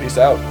later. Peace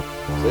out.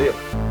 See ya.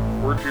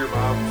 Word to your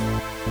mom.